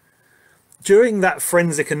 During that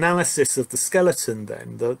forensic analysis of the skeleton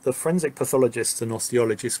then, the forensic pathologists and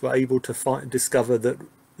osteologists were able to discover that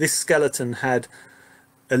this skeleton had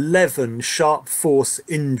 11 sharp force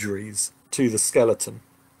injuries to the skeleton.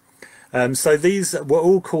 So these were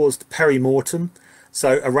all caused peri-mortem,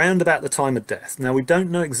 so around about the time of death. Now we don't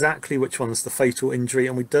know exactly which one's the fatal injury,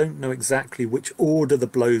 and we don't know exactly which order the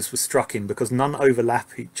blows were struck in because none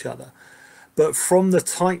overlap each other. But from the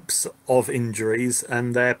types of injuries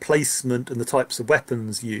and their placement and the types of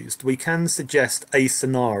weapons used, we can suggest a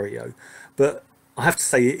scenario. But I have to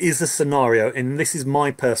say it is a scenario, and this is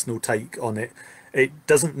my personal take on it. It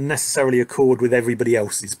doesn't necessarily accord with everybody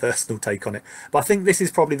else's personal take on it. But I think this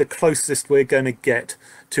is probably the closest we're going to get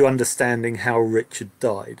to understanding how Richard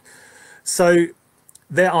died. So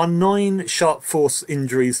there are 9 sharp force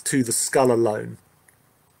injuries to the skull alone.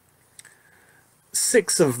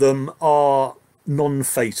 6 of them are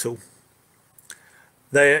non-fatal.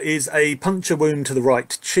 There is a puncture wound to the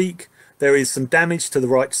right cheek. There is some damage to the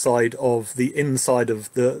right side of the inside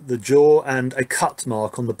of the jaw and a cut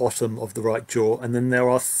mark on the bottom of the right jaw. And then there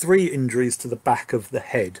are 3 injuries to the back of the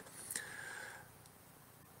head.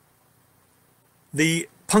 The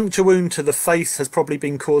puncture wound to the face has probably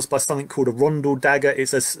been caused by something called a rondel dagger.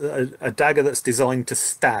 It's a dagger that's designed to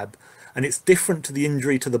stab. And it's different to the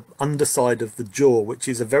injury to the underside of the jaw, which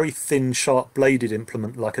is a very thin, sharp-bladed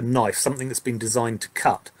implement like a knife, something that's been designed to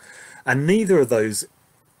cut. And neither of those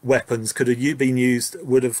weapons could have been used,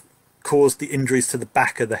 would have caused the injuries to the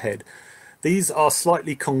back of the head. These are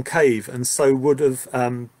slightly concave, and so would have,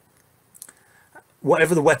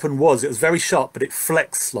 whatever the weapon was, it was very sharp, but it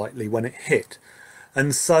flexed slightly when it hit.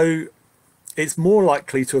 And so it's more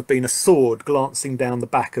likely to have been a sword glancing down the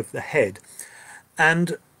back of the head.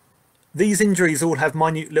 And these injuries all have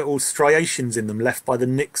minute little striations in them left by the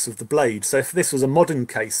nicks of the blade. So if this was a modern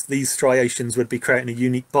case, these striations would be creating a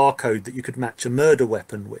unique barcode that you could match a murder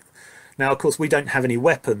weapon with. Now, of course, we don't have any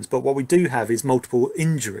weapons, but what we do have is multiple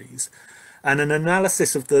injuries. And an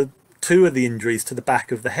analysis of the 2 of the injuries to the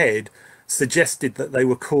back of the head suggested that they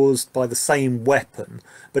were caused by the same weapon,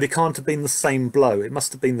 but it can't have been the same blow. It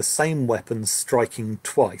must have been the same weapon striking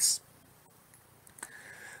twice.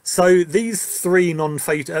 So these 6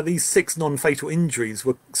 non-fatal injuries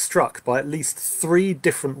were struck by at least 3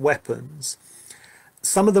 different weapons.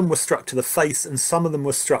 Some of them were struck to the face and some of them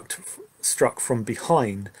were struck from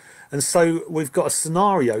behind. And so we've got a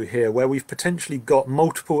scenario here where we've potentially got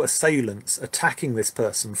multiple assailants attacking this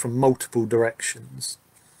person from multiple directions.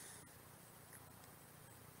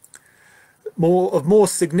 Of more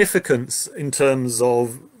significance in terms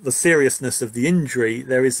of the seriousness of the injury,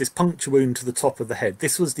 there is this puncture wound to the top of the head.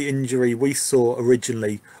 This was the injury we saw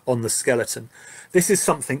originally on the skeleton. This is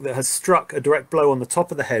something that has struck a direct blow on the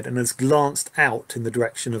top of the head and has glanced out in the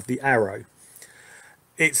direction of the arrow.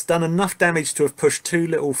 It's done enough damage to have pushed 2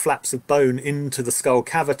 little flaps of bone into the skull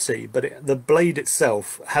cavity, but the blade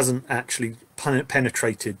itself hasn't actually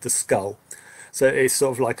penetrated the skull. So it's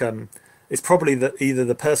sort of like it's probably that either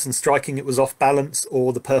the person striking it was off balance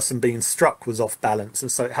or the person being struck was off balance, and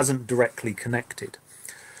so it hasn't directly connected.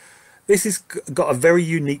 This has got a very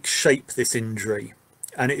unique shape, this injury,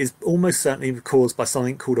 and it is almost certainly caused by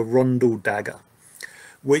something called a rondel dagger,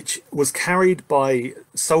 which was carried by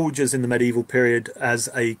soldiers in the medieval period as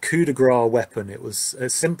a coup de grace weapon. It was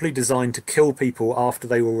simply designed to kill people after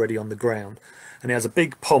they were already on the ground, and it has a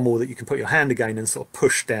big pommel that you can put your hand again and sort of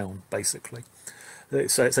push down, basically.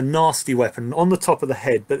 So it's a nasty weapon on the top of the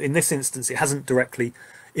head, but in this instance it hasn't directly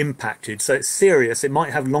impacted. So it's serious. It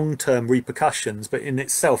might have long-term repercussions, but in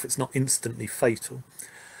itself it's not instantly fatal.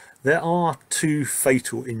 There are 2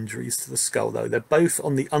 fatal injuries to the skull, though. They're both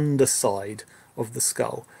on the underside of the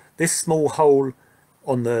skull. This small hole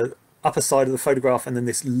on the upper side of the photograph, and then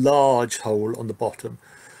this large hole on the bottom.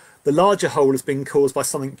 The larger hole has been caused by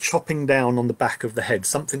something chopping down on the back of the head,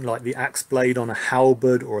 something like the axe blade on a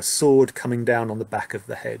halberd or a sword coming down on the back of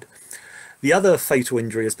the head. The other fatal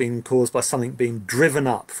injury has been caused by something being driven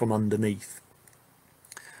up from underneath.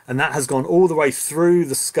 And that has gone all the way through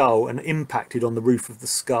the skull and impacted on the roof of the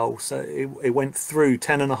skull. So it went through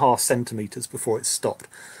 10.5 centimetres before it stopped.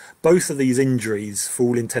 Both of these injuries, for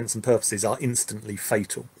all intents and purposes, are instantly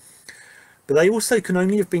fatal. But they also can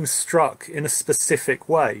only have been struck in a specific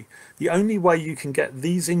way. The only way you can get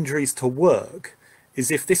these injuries to work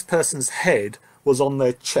is if this person's head was on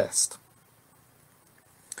their chest.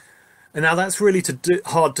 And now that's really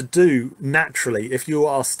hard to do naturally if you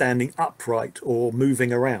are standing upright or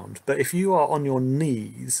moving around. But if you are on your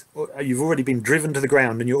knees, or you've already been driven to the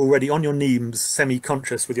ground and you're already on your knees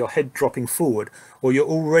semi-conscious with your head dropping forward, or you're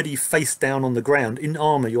already face down on the ground, in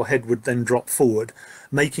armour your head would then drop forward,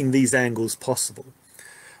 making these angles possible.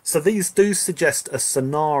 So these do suggest a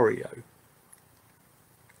scenario.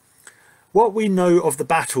 What we know of the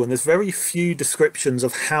battle, and there's very few descriptions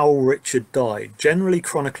of how Richard died. Generally,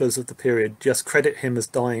 chroniclers of the period just credit him as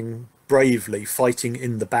dying bravely, fighting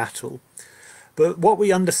in the battle. But what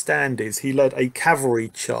we understand is he led a cavalry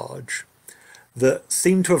charge that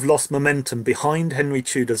seemed to have lost momentum behind Henry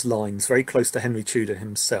Tudor's lines, very close to Henry Tudor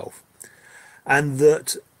himself. And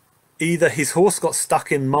that either his horse got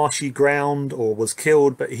stuck in marshy ground or was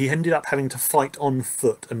killed, but he ended up having to fight on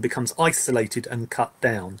foot and becomes isolated and cut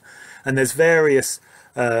down. And there's various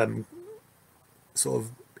sort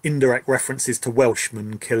of indirect references to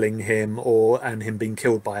Welshmen killing him and him being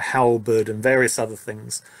killed by a halberd and various other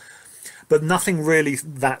things, but nothing really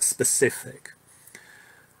that specific.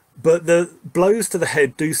 But the blows to the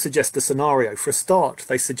head do suggest a scenario. For a start,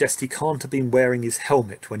 they suggest he can't have been wearing his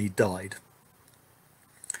helmet when he died.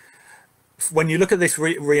 When you look at this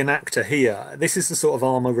reenactor here, this is the sort of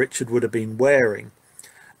armour Richard would have been wearing.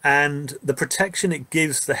 And the protection it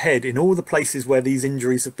gives the head in all the places where these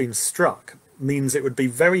injuries have been struck means it would be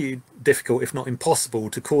very difficult, if not impossible,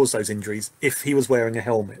 to cause those injuries if he was wearing a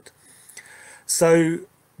helmet. So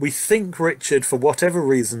we think Richard, for whatever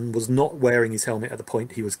reason, was not wearing his helmet at the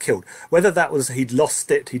point he was killed. Whether that was he'd lost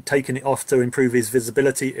it, he'd taken it off to improve his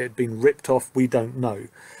visibility, it had been ripped off, we don't know.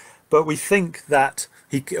 But we think that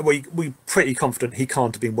we're pretty confident he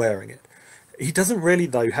can't have been wearing it. He doesn't really,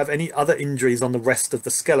 though, have any other injuries on the rest of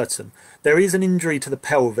the skeleton. There is an injury to the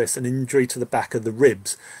pelvis, an injury to the back of the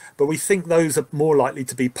ribs, but we think those are more likely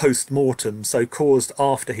to be post-mortem, so caused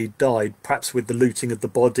after he died, perhaps with the looting of the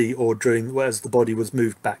body or during as the body was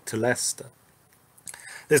moved back to Leicester.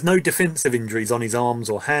 There's no defensive injuries on his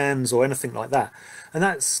arms or hands or anything like that, and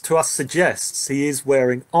that to us suggests he is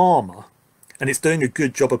wearing armour and it's doing a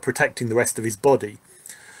good job of protecting the rest of his body.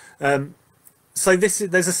 So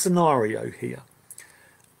there's a scenario here.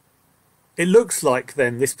 It looks like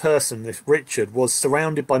then this person, this Richard, was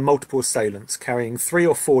surrounded by multiple assailants carrying 3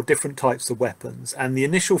 or 4 different types of weapons, and the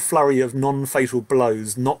initial flurry of non-fatal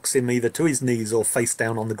blows knocks him either to his knees or face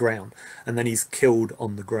down on the ground, and then he's killed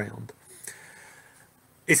on the ground.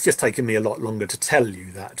 It's just taken me a lot longer to tell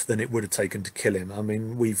you that than it would have taken to kill him. I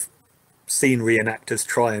mean, we've seen reenactors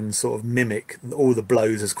try and sort of mimic all the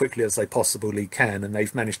blows as quickly as they possibly can, and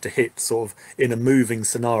they've managed to hit sort of in a moving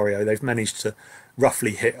scenario, they've managed to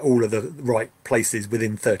roughly hit all of the right places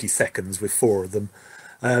within 30 seconds with 4 of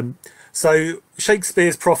them. So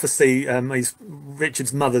Shakespeare's prophecy,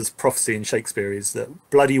 Richard's mother's prophecy in Shakespeare is that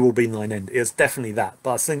bloody will be thine end. It's definitely that,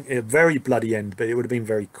 but I think a very bloody end, but it would have been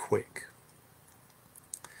very quick.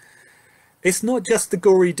 It's not just the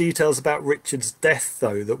gory details about Richard's death,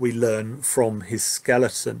 though, that we learn from his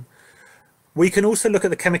skeleton. We can also look at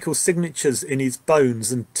the chemical signatures in his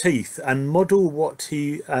bones and teeth and model what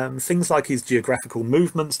things like his geographical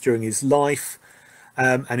movements during his life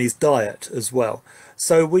and his diet as well.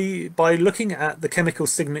 So by looking at the chemical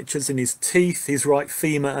signatures in his teeth, his right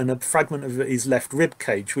femur and a fragment of his left rib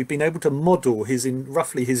cage, we've been able to model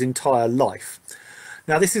roughly his entire life.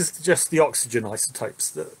 Now, this is just the oxygen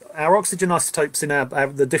isotopes. Our oxygen isotopes in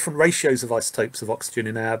the different ratios of isotopes of oxygen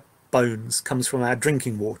in our bones comes from our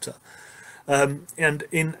drinking water. And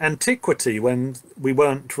in antiquity, when we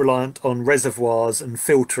weren't reliant on reservoirs and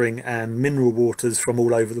filtering and mineral waters from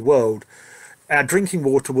all over the world, our drinking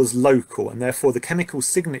water was local, and therefore the chemical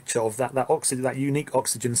signature of that unique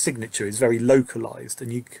oxygen signature is very localized,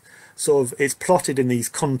 and it's plotted in these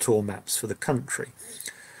contour maps for the country.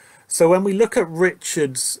 So when we look at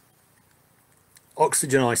Richard's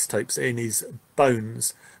oxygen isotopes in his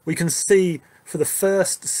bones, we can see for the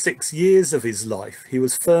first 6 years of his life, he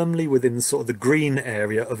was firmly within sort of the green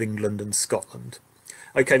area of England and Scotland.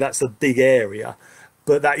 Okay, that's a big area,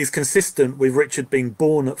 but that is consistent with Richard being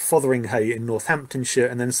born at Fotheringhay in Northamptonshire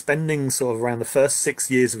and then spending sort of around the first 6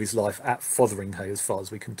 years of his life at Fotheringhay, as far as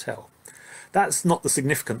we can tell. That's not the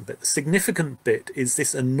significant bit. The significant bit is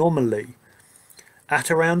this anomaly. At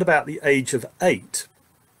around about the age of 8,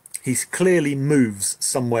 he clearly moves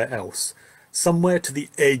somewhere else, somewhere to the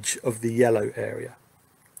edge of the yellow area.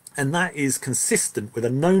 And that is consistent with a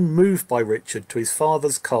known move by Richard to his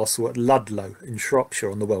father's castle at Ludlow in Shropshire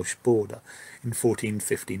on the Welsh border in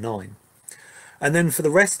 1459. And then for the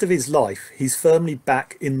rest of his life, he's firmly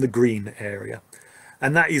back in the green area.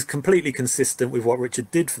 And that is completely consistent with what Richard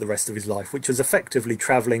did for the rest of his life, which was effectively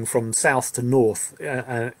travelling from south to north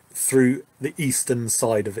through the eastern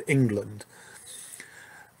side of England.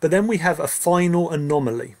 But then we have a final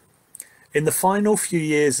anomaly. In the final few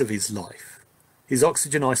years of his life, his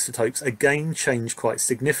oxygen isotopes again change quite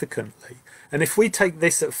significantly. And if we take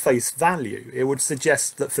this at face value, it would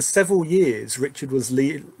suggest that for several years, Richard was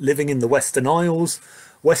living in the Western Isles,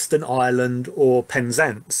 Western Ireland, or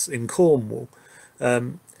Penzance in Cornwall.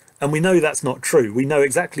 And we know that's not true. We know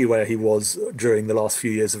exactly where he was during the last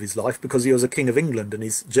few years of his life because he was a king of England and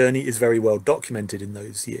his journey is very well documented in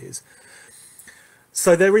those years.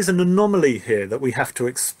 So there is an anomaly here that we have to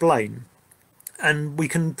explain, and we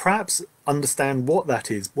can perhaps understand what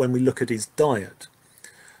that is when we look at his diet.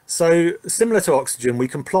 So similar to oxygen, we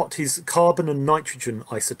can plot his carbon and nitrogen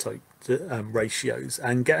isotope ratios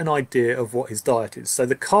and get an idea of what his diet is. So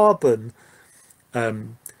the carbon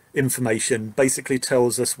information basically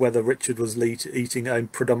tells us whether Richard was eating a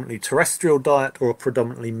predominantly terrestrial diet or a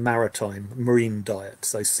predominantly maritime, marine diet,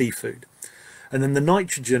 so seafood. And then the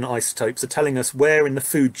nitrogen isotopes are telling us where in the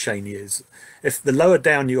food chain he is. If the lower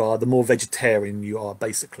down you are, the more vegetarian you are,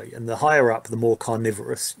 basically, and the higher up, the more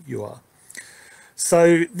carnivorous you are.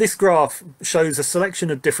 So this graph shows a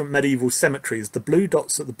selection of different medieval cemeteries. The blue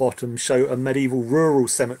dots at the bottom show a medieval rural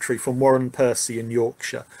cemetery from Warren Percy in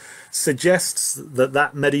Yorkshire. Suggests that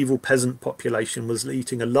that medieval peasant population was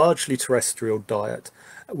eating a largely terrestrial diet,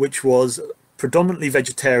 which was predominantly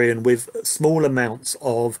vegetarian with small amounts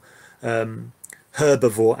of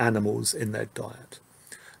herbivore animals in their diet.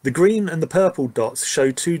 The green and the purple dots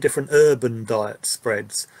show two different urban diet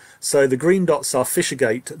spreads. So the green dots are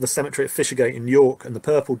Fishergate, the cemetery at Fishergate in York, and the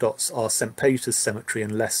purple dots are St Peter's Cemetery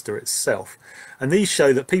in Leicester itself. And these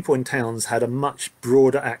show that people in towns had a much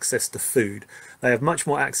broader access to food. They have much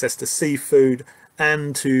more access to seafood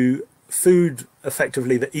and to food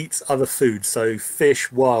effectively that eats other food, so fish,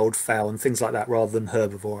 wildfowl and things like that, rather than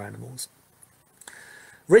herbivore animals.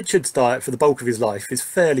 Richard's diet for the bulk of his life is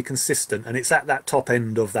fairly consistent, and it's at that top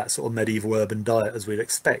end of that sort of medieval urban diet as we'd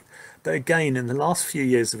expect. But again, in the last few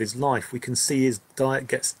years of his life, we can see his diet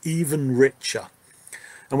gets even richer.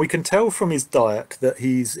 And we can tell from his diet that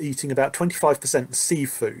he's eating about 25%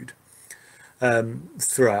 seafood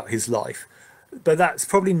throughout his life. But that's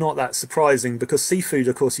probably not that surprising, because seafood,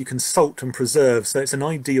 of course, you can salt and preserve, so it's an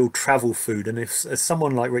ideal travel food. And if, as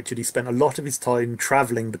someone like Richard, he spent a lot of his time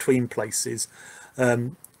travelling between places,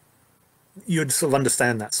 you'd sort of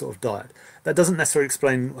understand that sort of diet. That doesn't necessarily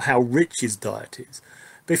explain how rich his diet is.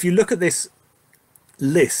 But if you look at this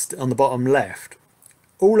list on the bottom left,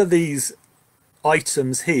 all of these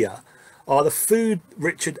items here are the food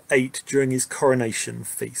Richard ate during his coronation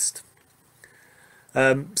feast.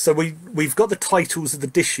 So we've got the titles of the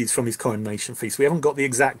dishes from his coronation feast. We haven't got the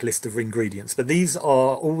exact list of ingredients, but these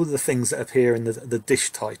are all the things that appear in the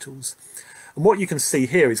dish titles. And what you can see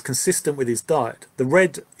here is consistent with his diet. The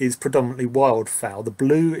red is predominantly wildfowl. The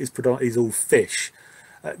blue is all fish.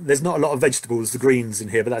 There's not a lot of vegetables, the greens in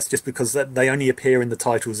here, but that's just because they only appear in the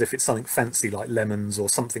titles if it's something fancy like lemons or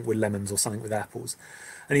something with lemons or something with apples.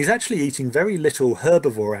 And he's actually eating very little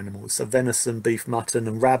herbivore animals, so venison, beef, mutton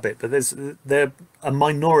and rabbit, but they're a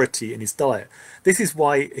minority in his diet. This is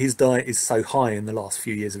why his diet is so high in the last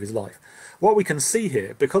few years of his life. What we can see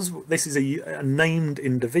here, because this is a named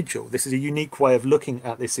individual, this is a unique way of looking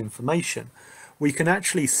at this information, we can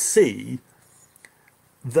actually see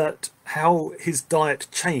that how his diet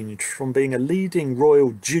changed from being a leading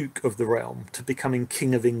royal duke of the realm to becoming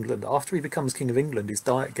King of England. After he becomes King of England, his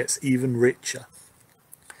diet gets even richer.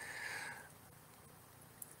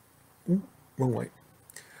 Ooh, wrong way.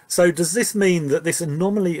 So does this mean that this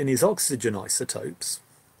anomaly in his oxygen isotopes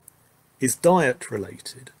is diet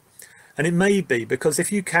related? And it may be, because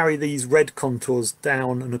if you carry these red contours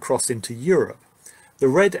down and across into Europe, the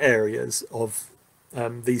red areas of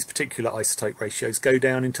these particular isotope ratios go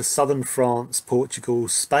down into southern France, Portugal,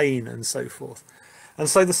 Spain and so forth. And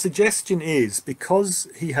so the suggestion is, because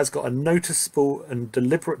he has got a noticeable and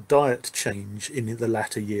deliberate diet change in the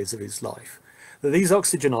latter years of his life, that these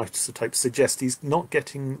oxygen isotopes suggest he's not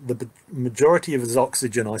getting the majority of his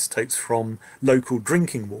oxygen isotopes from local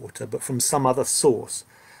drinking water, but from some other source.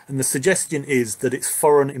 And the suggestion is that it's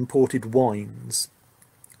foreign imported wines,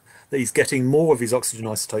 that he's getting more of his oxygen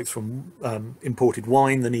isotopes from imported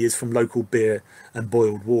wine than he is from local beer and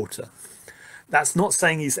boiled water. That's not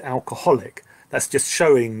saying he's alcoholic. That's just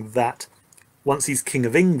showing that once he's King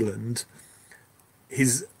of England,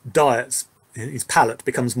 his diets, his palate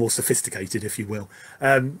becomes more sophisticated, if you will.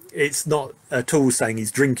 It's not at all saying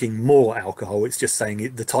he's drinking more alcohol. It's just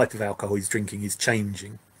saying the type of alcohol he's drinking is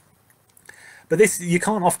changing. But this, you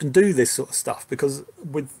can't often do this sort of stuff, because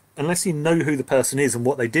unless you know who the person is and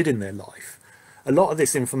what they did in their life, a lot of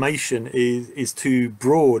this information is too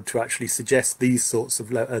broad to actually suggest these sorts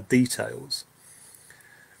of details.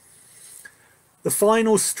 The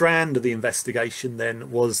final strand of the investigation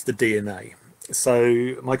then was the DNA.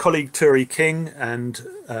 So my colleague Turi King and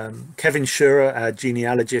Kevin Schurer, our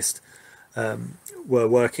genealogist, were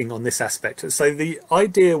working on this aspect. So the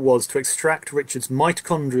idea was to extract Richard's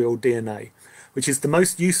mitochondrial DNA, which is the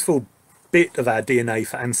most useful bit of our DNA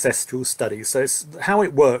for ancestral studies. So how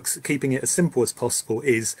it works, keeping it as simple as possible,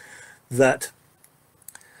 is that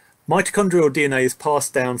mitochondrial DNA is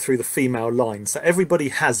passed down through the female line. So everybody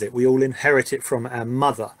has it. We all inherit it from our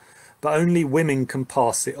mother, but only women can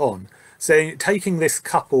pass it on. So taking this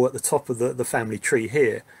couple at the top of the family tree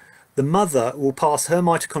here, The mother will pass her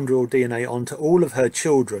mitochondrial DNA on to all of her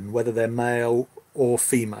children, whether they're male or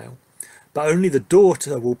female. But only the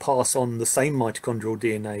daughter will pass on the same mitochondrial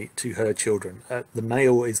DNA to her children. The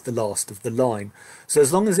male is the last of the line. So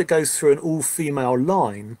as long as it goes through an all-female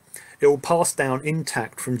line, it will pass down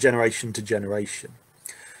intact from generation to generation.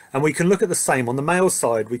 And we can look at the same on the male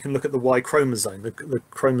side. We can look at the Y chromosome, the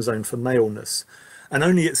chromosome for maleness, and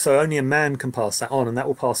only a man can pass that on, and that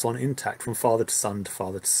will pass on intact from father to son to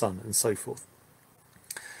father to son, and so forth.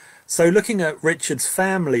 So looking at Richard's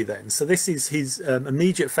family then, so this is his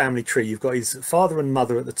immediate family tree. You've got his father and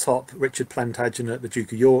mother at the top, Richard Plantagenet, the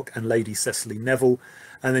Duke of York, and Lady Cecily Neville,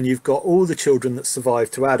 and then you've got all the children that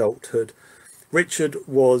survived to adulthood. Richard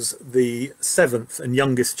was the 7th and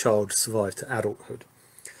youngest child to survive to adulthood.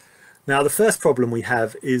 Now, the first problem we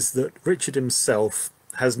have is that Richard himself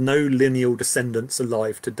has no lineal descendants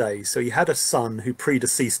alive today. So he had a son who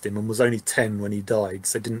predeceased him and was only 10 when he died,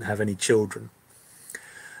 so didn't have any children.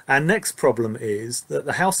 Our next problem is that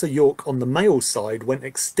the House of York on the male side went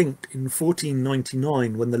extinct in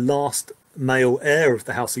 1499 when the last male heir of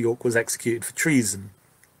the House of York was executed for treason.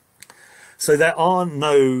 So there are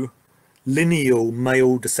no lineal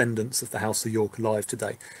male descendants of the House of York alive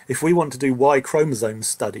today. If we want to do Y chromosome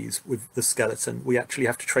studies with the skeleton, we actually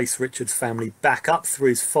have to trace Richard's family back up through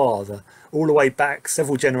his father, all the way back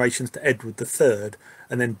several generations to Edward III,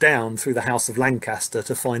 and then down through the House of Lancaster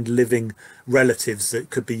to find living relatives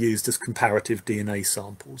that could be used as comparative DNA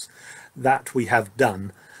samples. That we have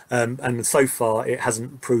done. And so far it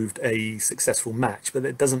hasn't proved a successful match, but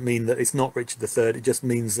it doesn't mean that it's not Richard III. It just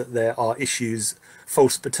means that there are issues,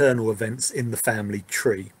 false paternal events in the family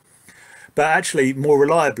tree. But actually, more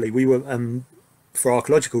reliably, we were, for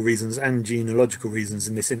archaeological reasons and genealogical reasons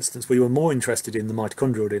in this instance, we were more interested in the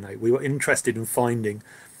mitochondrial DNA. We were interested in finding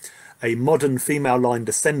a modern female line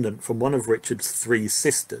descendant from one of Richard's 3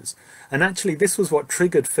 sisters. And actually, this was what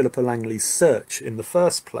triggered Philippa Langley's search in the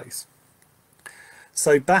first place.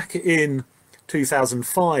 So back in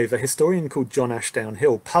 2005, a historian called John Ashdown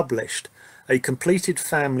Hill published a completed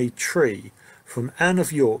family tree from Anne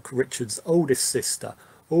of York, Richard's oldest sister,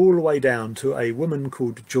 all the way down to a woman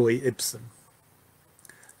called Joy Ibsen.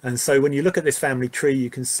 And so when you look at this family tree, you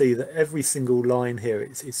can see that every single line here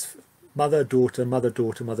is mother, daughter, mother,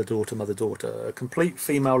 daughter, mother, daughter, mother, daughter, a complete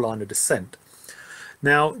female line of descent.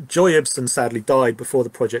 Now, Joy Ibsen sadly died before the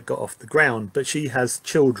project got off the ground, but she has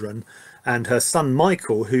children, and her son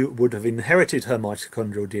Michael, who would have inherited her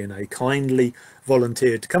mitochondrial DNA, kindly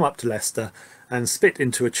volunteered to come up to Leicester and spit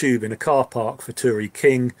into a tube in a car park for Turi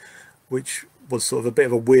King, which was sort of a bit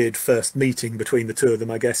of a weird first meeting between the two of them,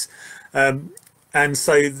 I guess. And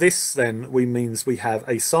so this then means we have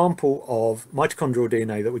a sample of mitochondrial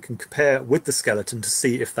DNA that we can compare with the skeleton to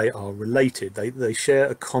see if they are related. They share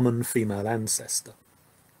a common female ancestor.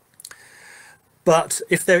 But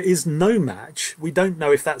if there is no match, we don't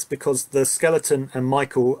know if that's because the skeleton and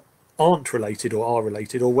Michael aren't related or are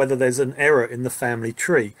related, or whether there's an error in the family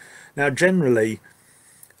tree. Now, generally,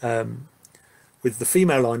 with the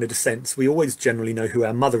female line of descent, we always generally know who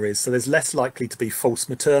our mother is, so there's less likely to be false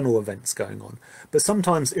maternal events going on. But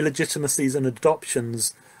sometimes illegitimacies and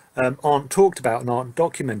adoptions aren't talked about and aren't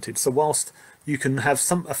documented. So whilst you can have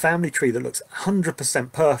a family tree that looks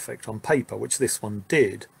 100% perfect on paper, which this one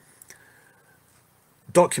did,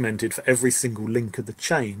 documented for every single link of the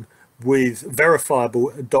chain with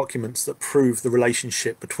verifiable documents that prove the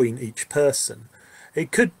relationship between each person,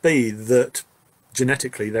 it could be that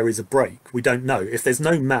genetically there is a break. We don't know. If there's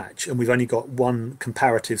no match and we've only got one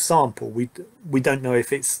comparative sample, we don't know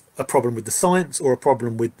if it's a problem with the science or a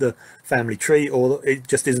problem with the family tree, or it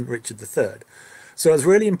just isn't Richard III. So it's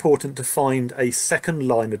really important to find a second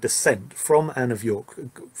line of descent from Anne of York,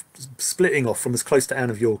 splitting off from as close to Anne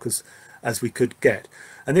of York as we could get.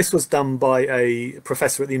 And this was done by a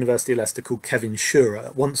professor at the University of Leicester called Kevin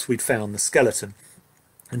Schurer once we'd found the skeleton.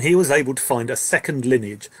 And he was able to find a second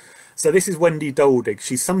lineage. So this is Wendy Doldig.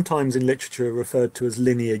 She's sometimes in literature referred to as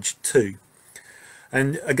lineage 2.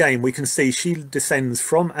 And again, we can see she descends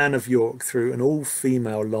from Anne of York through an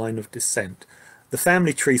all-female line of descent. The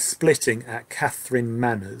family tree splitting at Catherine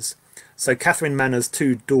Manners. So Catherine Manners'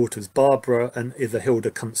 2 daughters, Barbara and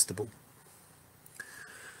Hilda Constable.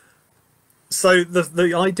 So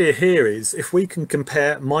the idea here is, if we can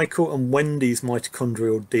compare Michael and Wendy's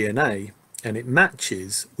mitochondrial DNA and it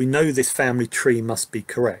matches, we know this family tree must be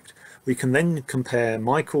correct. We can then compare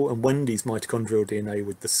Michael and Wendy's mitochondrial DNA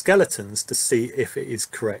with the skeletons to see if it is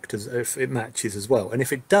correct, if it matches as well. And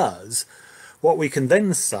if it does, what we can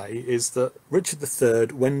then say is that Richard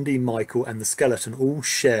III, Wendy, Michael and the skeleton all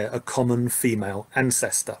share a common female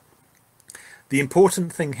ancestor. The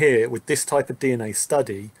important thing here with this type of DNA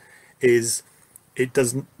study is it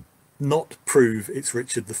does not prove it's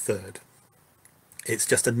Richard III. It's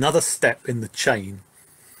just another step in the chain.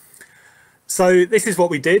 So this is what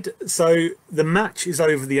we did. So the match is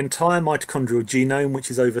over the entire mitochondrial genome,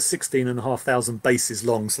 which is over 16,500 bases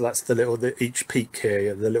long. So that's each peak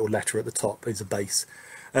here, the little letter at the top is a base.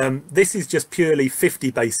 This is just purely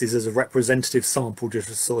 50 bases as a representative sample,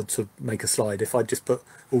 just sort of to make a slide. If I just put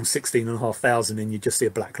all 16,500 in, you just see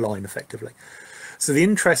a black line effectively. So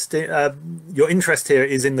the your interest here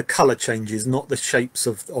is in the color changes, not the shapes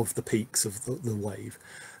of the peaks of the wave.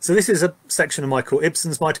 So this is a section of Michael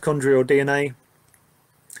Ibsen's mitochondrial DNA,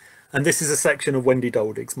 and this is a section of Wendy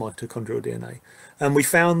Doldig's mitochondrial DNA. And we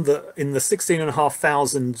found that in the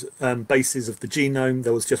 16,500 bases of the genome,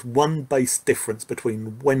 there was just one base difference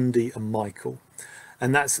between Wendy and Michael.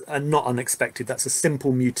 And that's not unexpected. That's a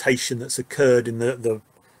simple mutation that's occurred in the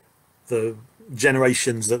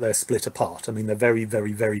generations that they're split apart. I mean, they're very,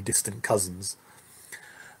 very, very distant cousins.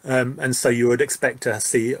 And so you would expect to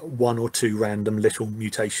see one or two random little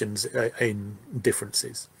mutations in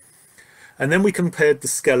differences. And then we compared the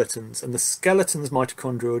skeletons, and the skeleton's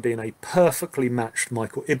mitochondrial DNA perfectly matched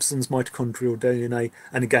Michael Ibsen's mitochondrial DNA,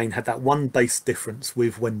 and again had that one base difference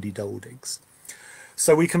with Wendy Doldig's.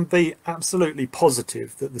 So we can be absolutely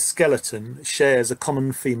positive that the skeleton shares a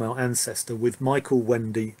common female ancestor with Michael,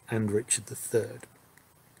 Wendy and Richard III.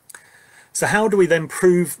 So how do we then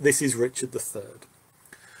prove this is Richard III?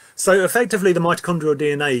 So effectively the mitochondrial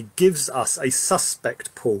DNA gives us a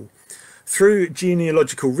suspect pool. Through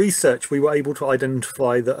genealogical research, we were able to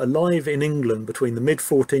identify that alive in England between the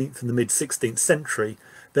mid-14th and the mid-16th century,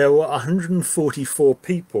 there were 144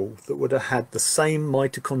 people that would have had the same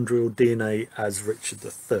mitochondrial DNA as Richard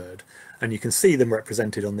III. And you can see them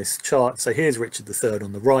represented on this chart. So here's Richard III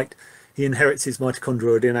on the right. He inherits his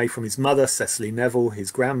mitochondrial DNA from his mother, Cecily Neville, his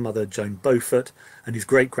grandmother, Joan Beaufort, and his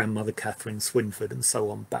great-grandmother, Catherine Swynford, and so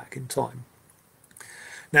on back in time.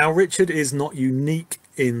 Now, Richard is not unique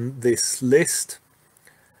in this list.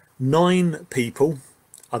 9 people,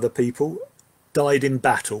 other people, died in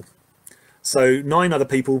battle. So 9 other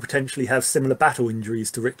people potentially have similar battle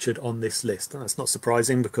injuries to Richard on this list. And that's not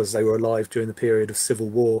surprising because they were alive during the period of civil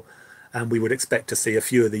war, and we would expect to see a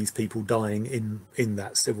few of these people dying in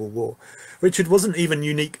that civil war. Richard wasn't even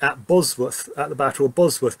unique at Bosworth, at the Battle of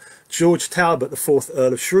Bosworth. George Talbot, the 4th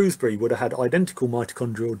Earl of Shrewsbury, would have had identical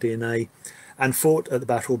mitochondrial DNA and fought at the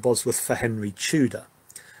Battle of Bosworth for Henry Tudor.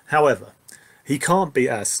 However, he can't be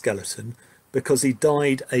our skeleton because he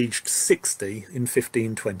died aged 60 in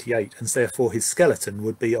 1528, and therefore his skeleton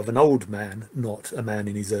would be of an old man, not a man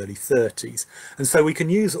in his early 30s. And so we can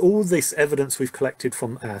use all this evidence we've collected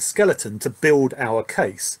from our skeleton to build our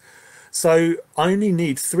case. So I only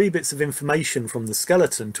need 3 bits of information from the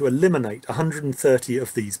skeleton to eliminate 130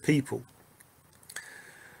 of these people.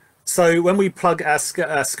 So when we plug our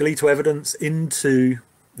skeletal evidence into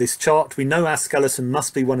this chart, we know our skeleton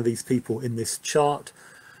must be one of these people in this chart.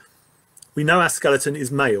 We know our skeleton is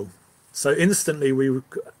male, so instantly we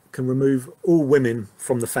can remove all women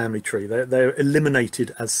from the family tree. They're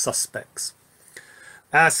eliminated as suspects.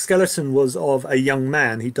 Our skeleton was of a young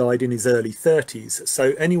man. He died in his early 30s,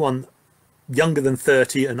 so anyone younger than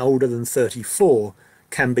 30 and older than 34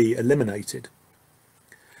 can be eliminated.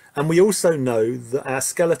 And we also know that our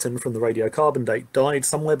skeleton from the radiocarbon date died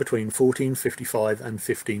somewhere between 1455 and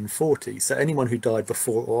 1540, so anyone who died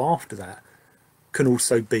before or after that can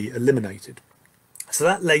also be eliminated. So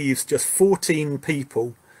that leaves just 14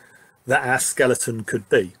 people that our skeleton could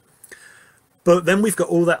be. But then we've got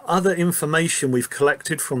all that other information we've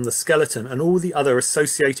collected from the skeleton and all the other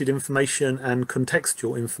associated information and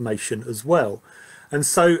contextual information as well. And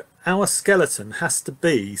so our skeleton has to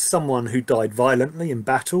be someone who died violently in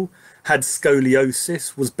battle, had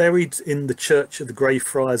scoliosis, was buried in the church of the Grey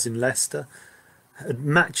Friars in Leicester, had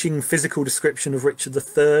matching physical description of Richard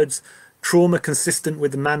III's, trauma consistent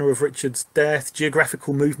with the manner of Richard's death,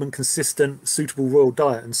 geographical movement consistent, suitable royal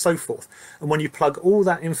diet, and so forth. And when you plug all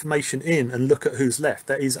that information in and look at who's left,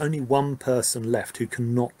 there is only one person left who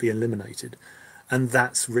cannot be eliminated, and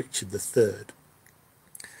that's Richard III.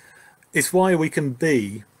 It's why we can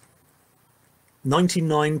be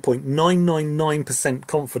 99.999%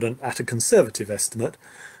 confident at a conservative estimate.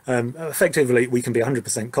 Effectively, we can be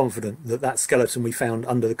 100% confident that that skeleton we found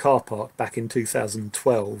under the car park back in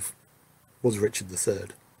 2012 was Richard III.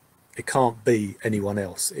 It can't be anyone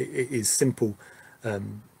else. It is simple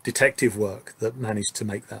detective work that managed to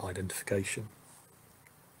make that identification.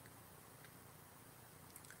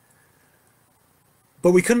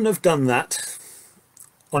 But we couldn't have done that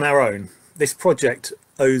on our own. This project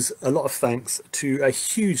owes a lot of thanks to a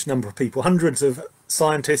huge number of people, hundreds of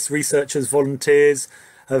scientists, researchers, volunteers,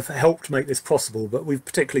 have helped make this possible, but we've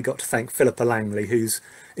particularly got to thank Philippa Langley, whose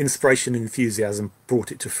inspiration and enthusiasm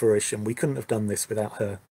brought it to fruition. We couldn't have done this without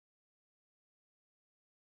her.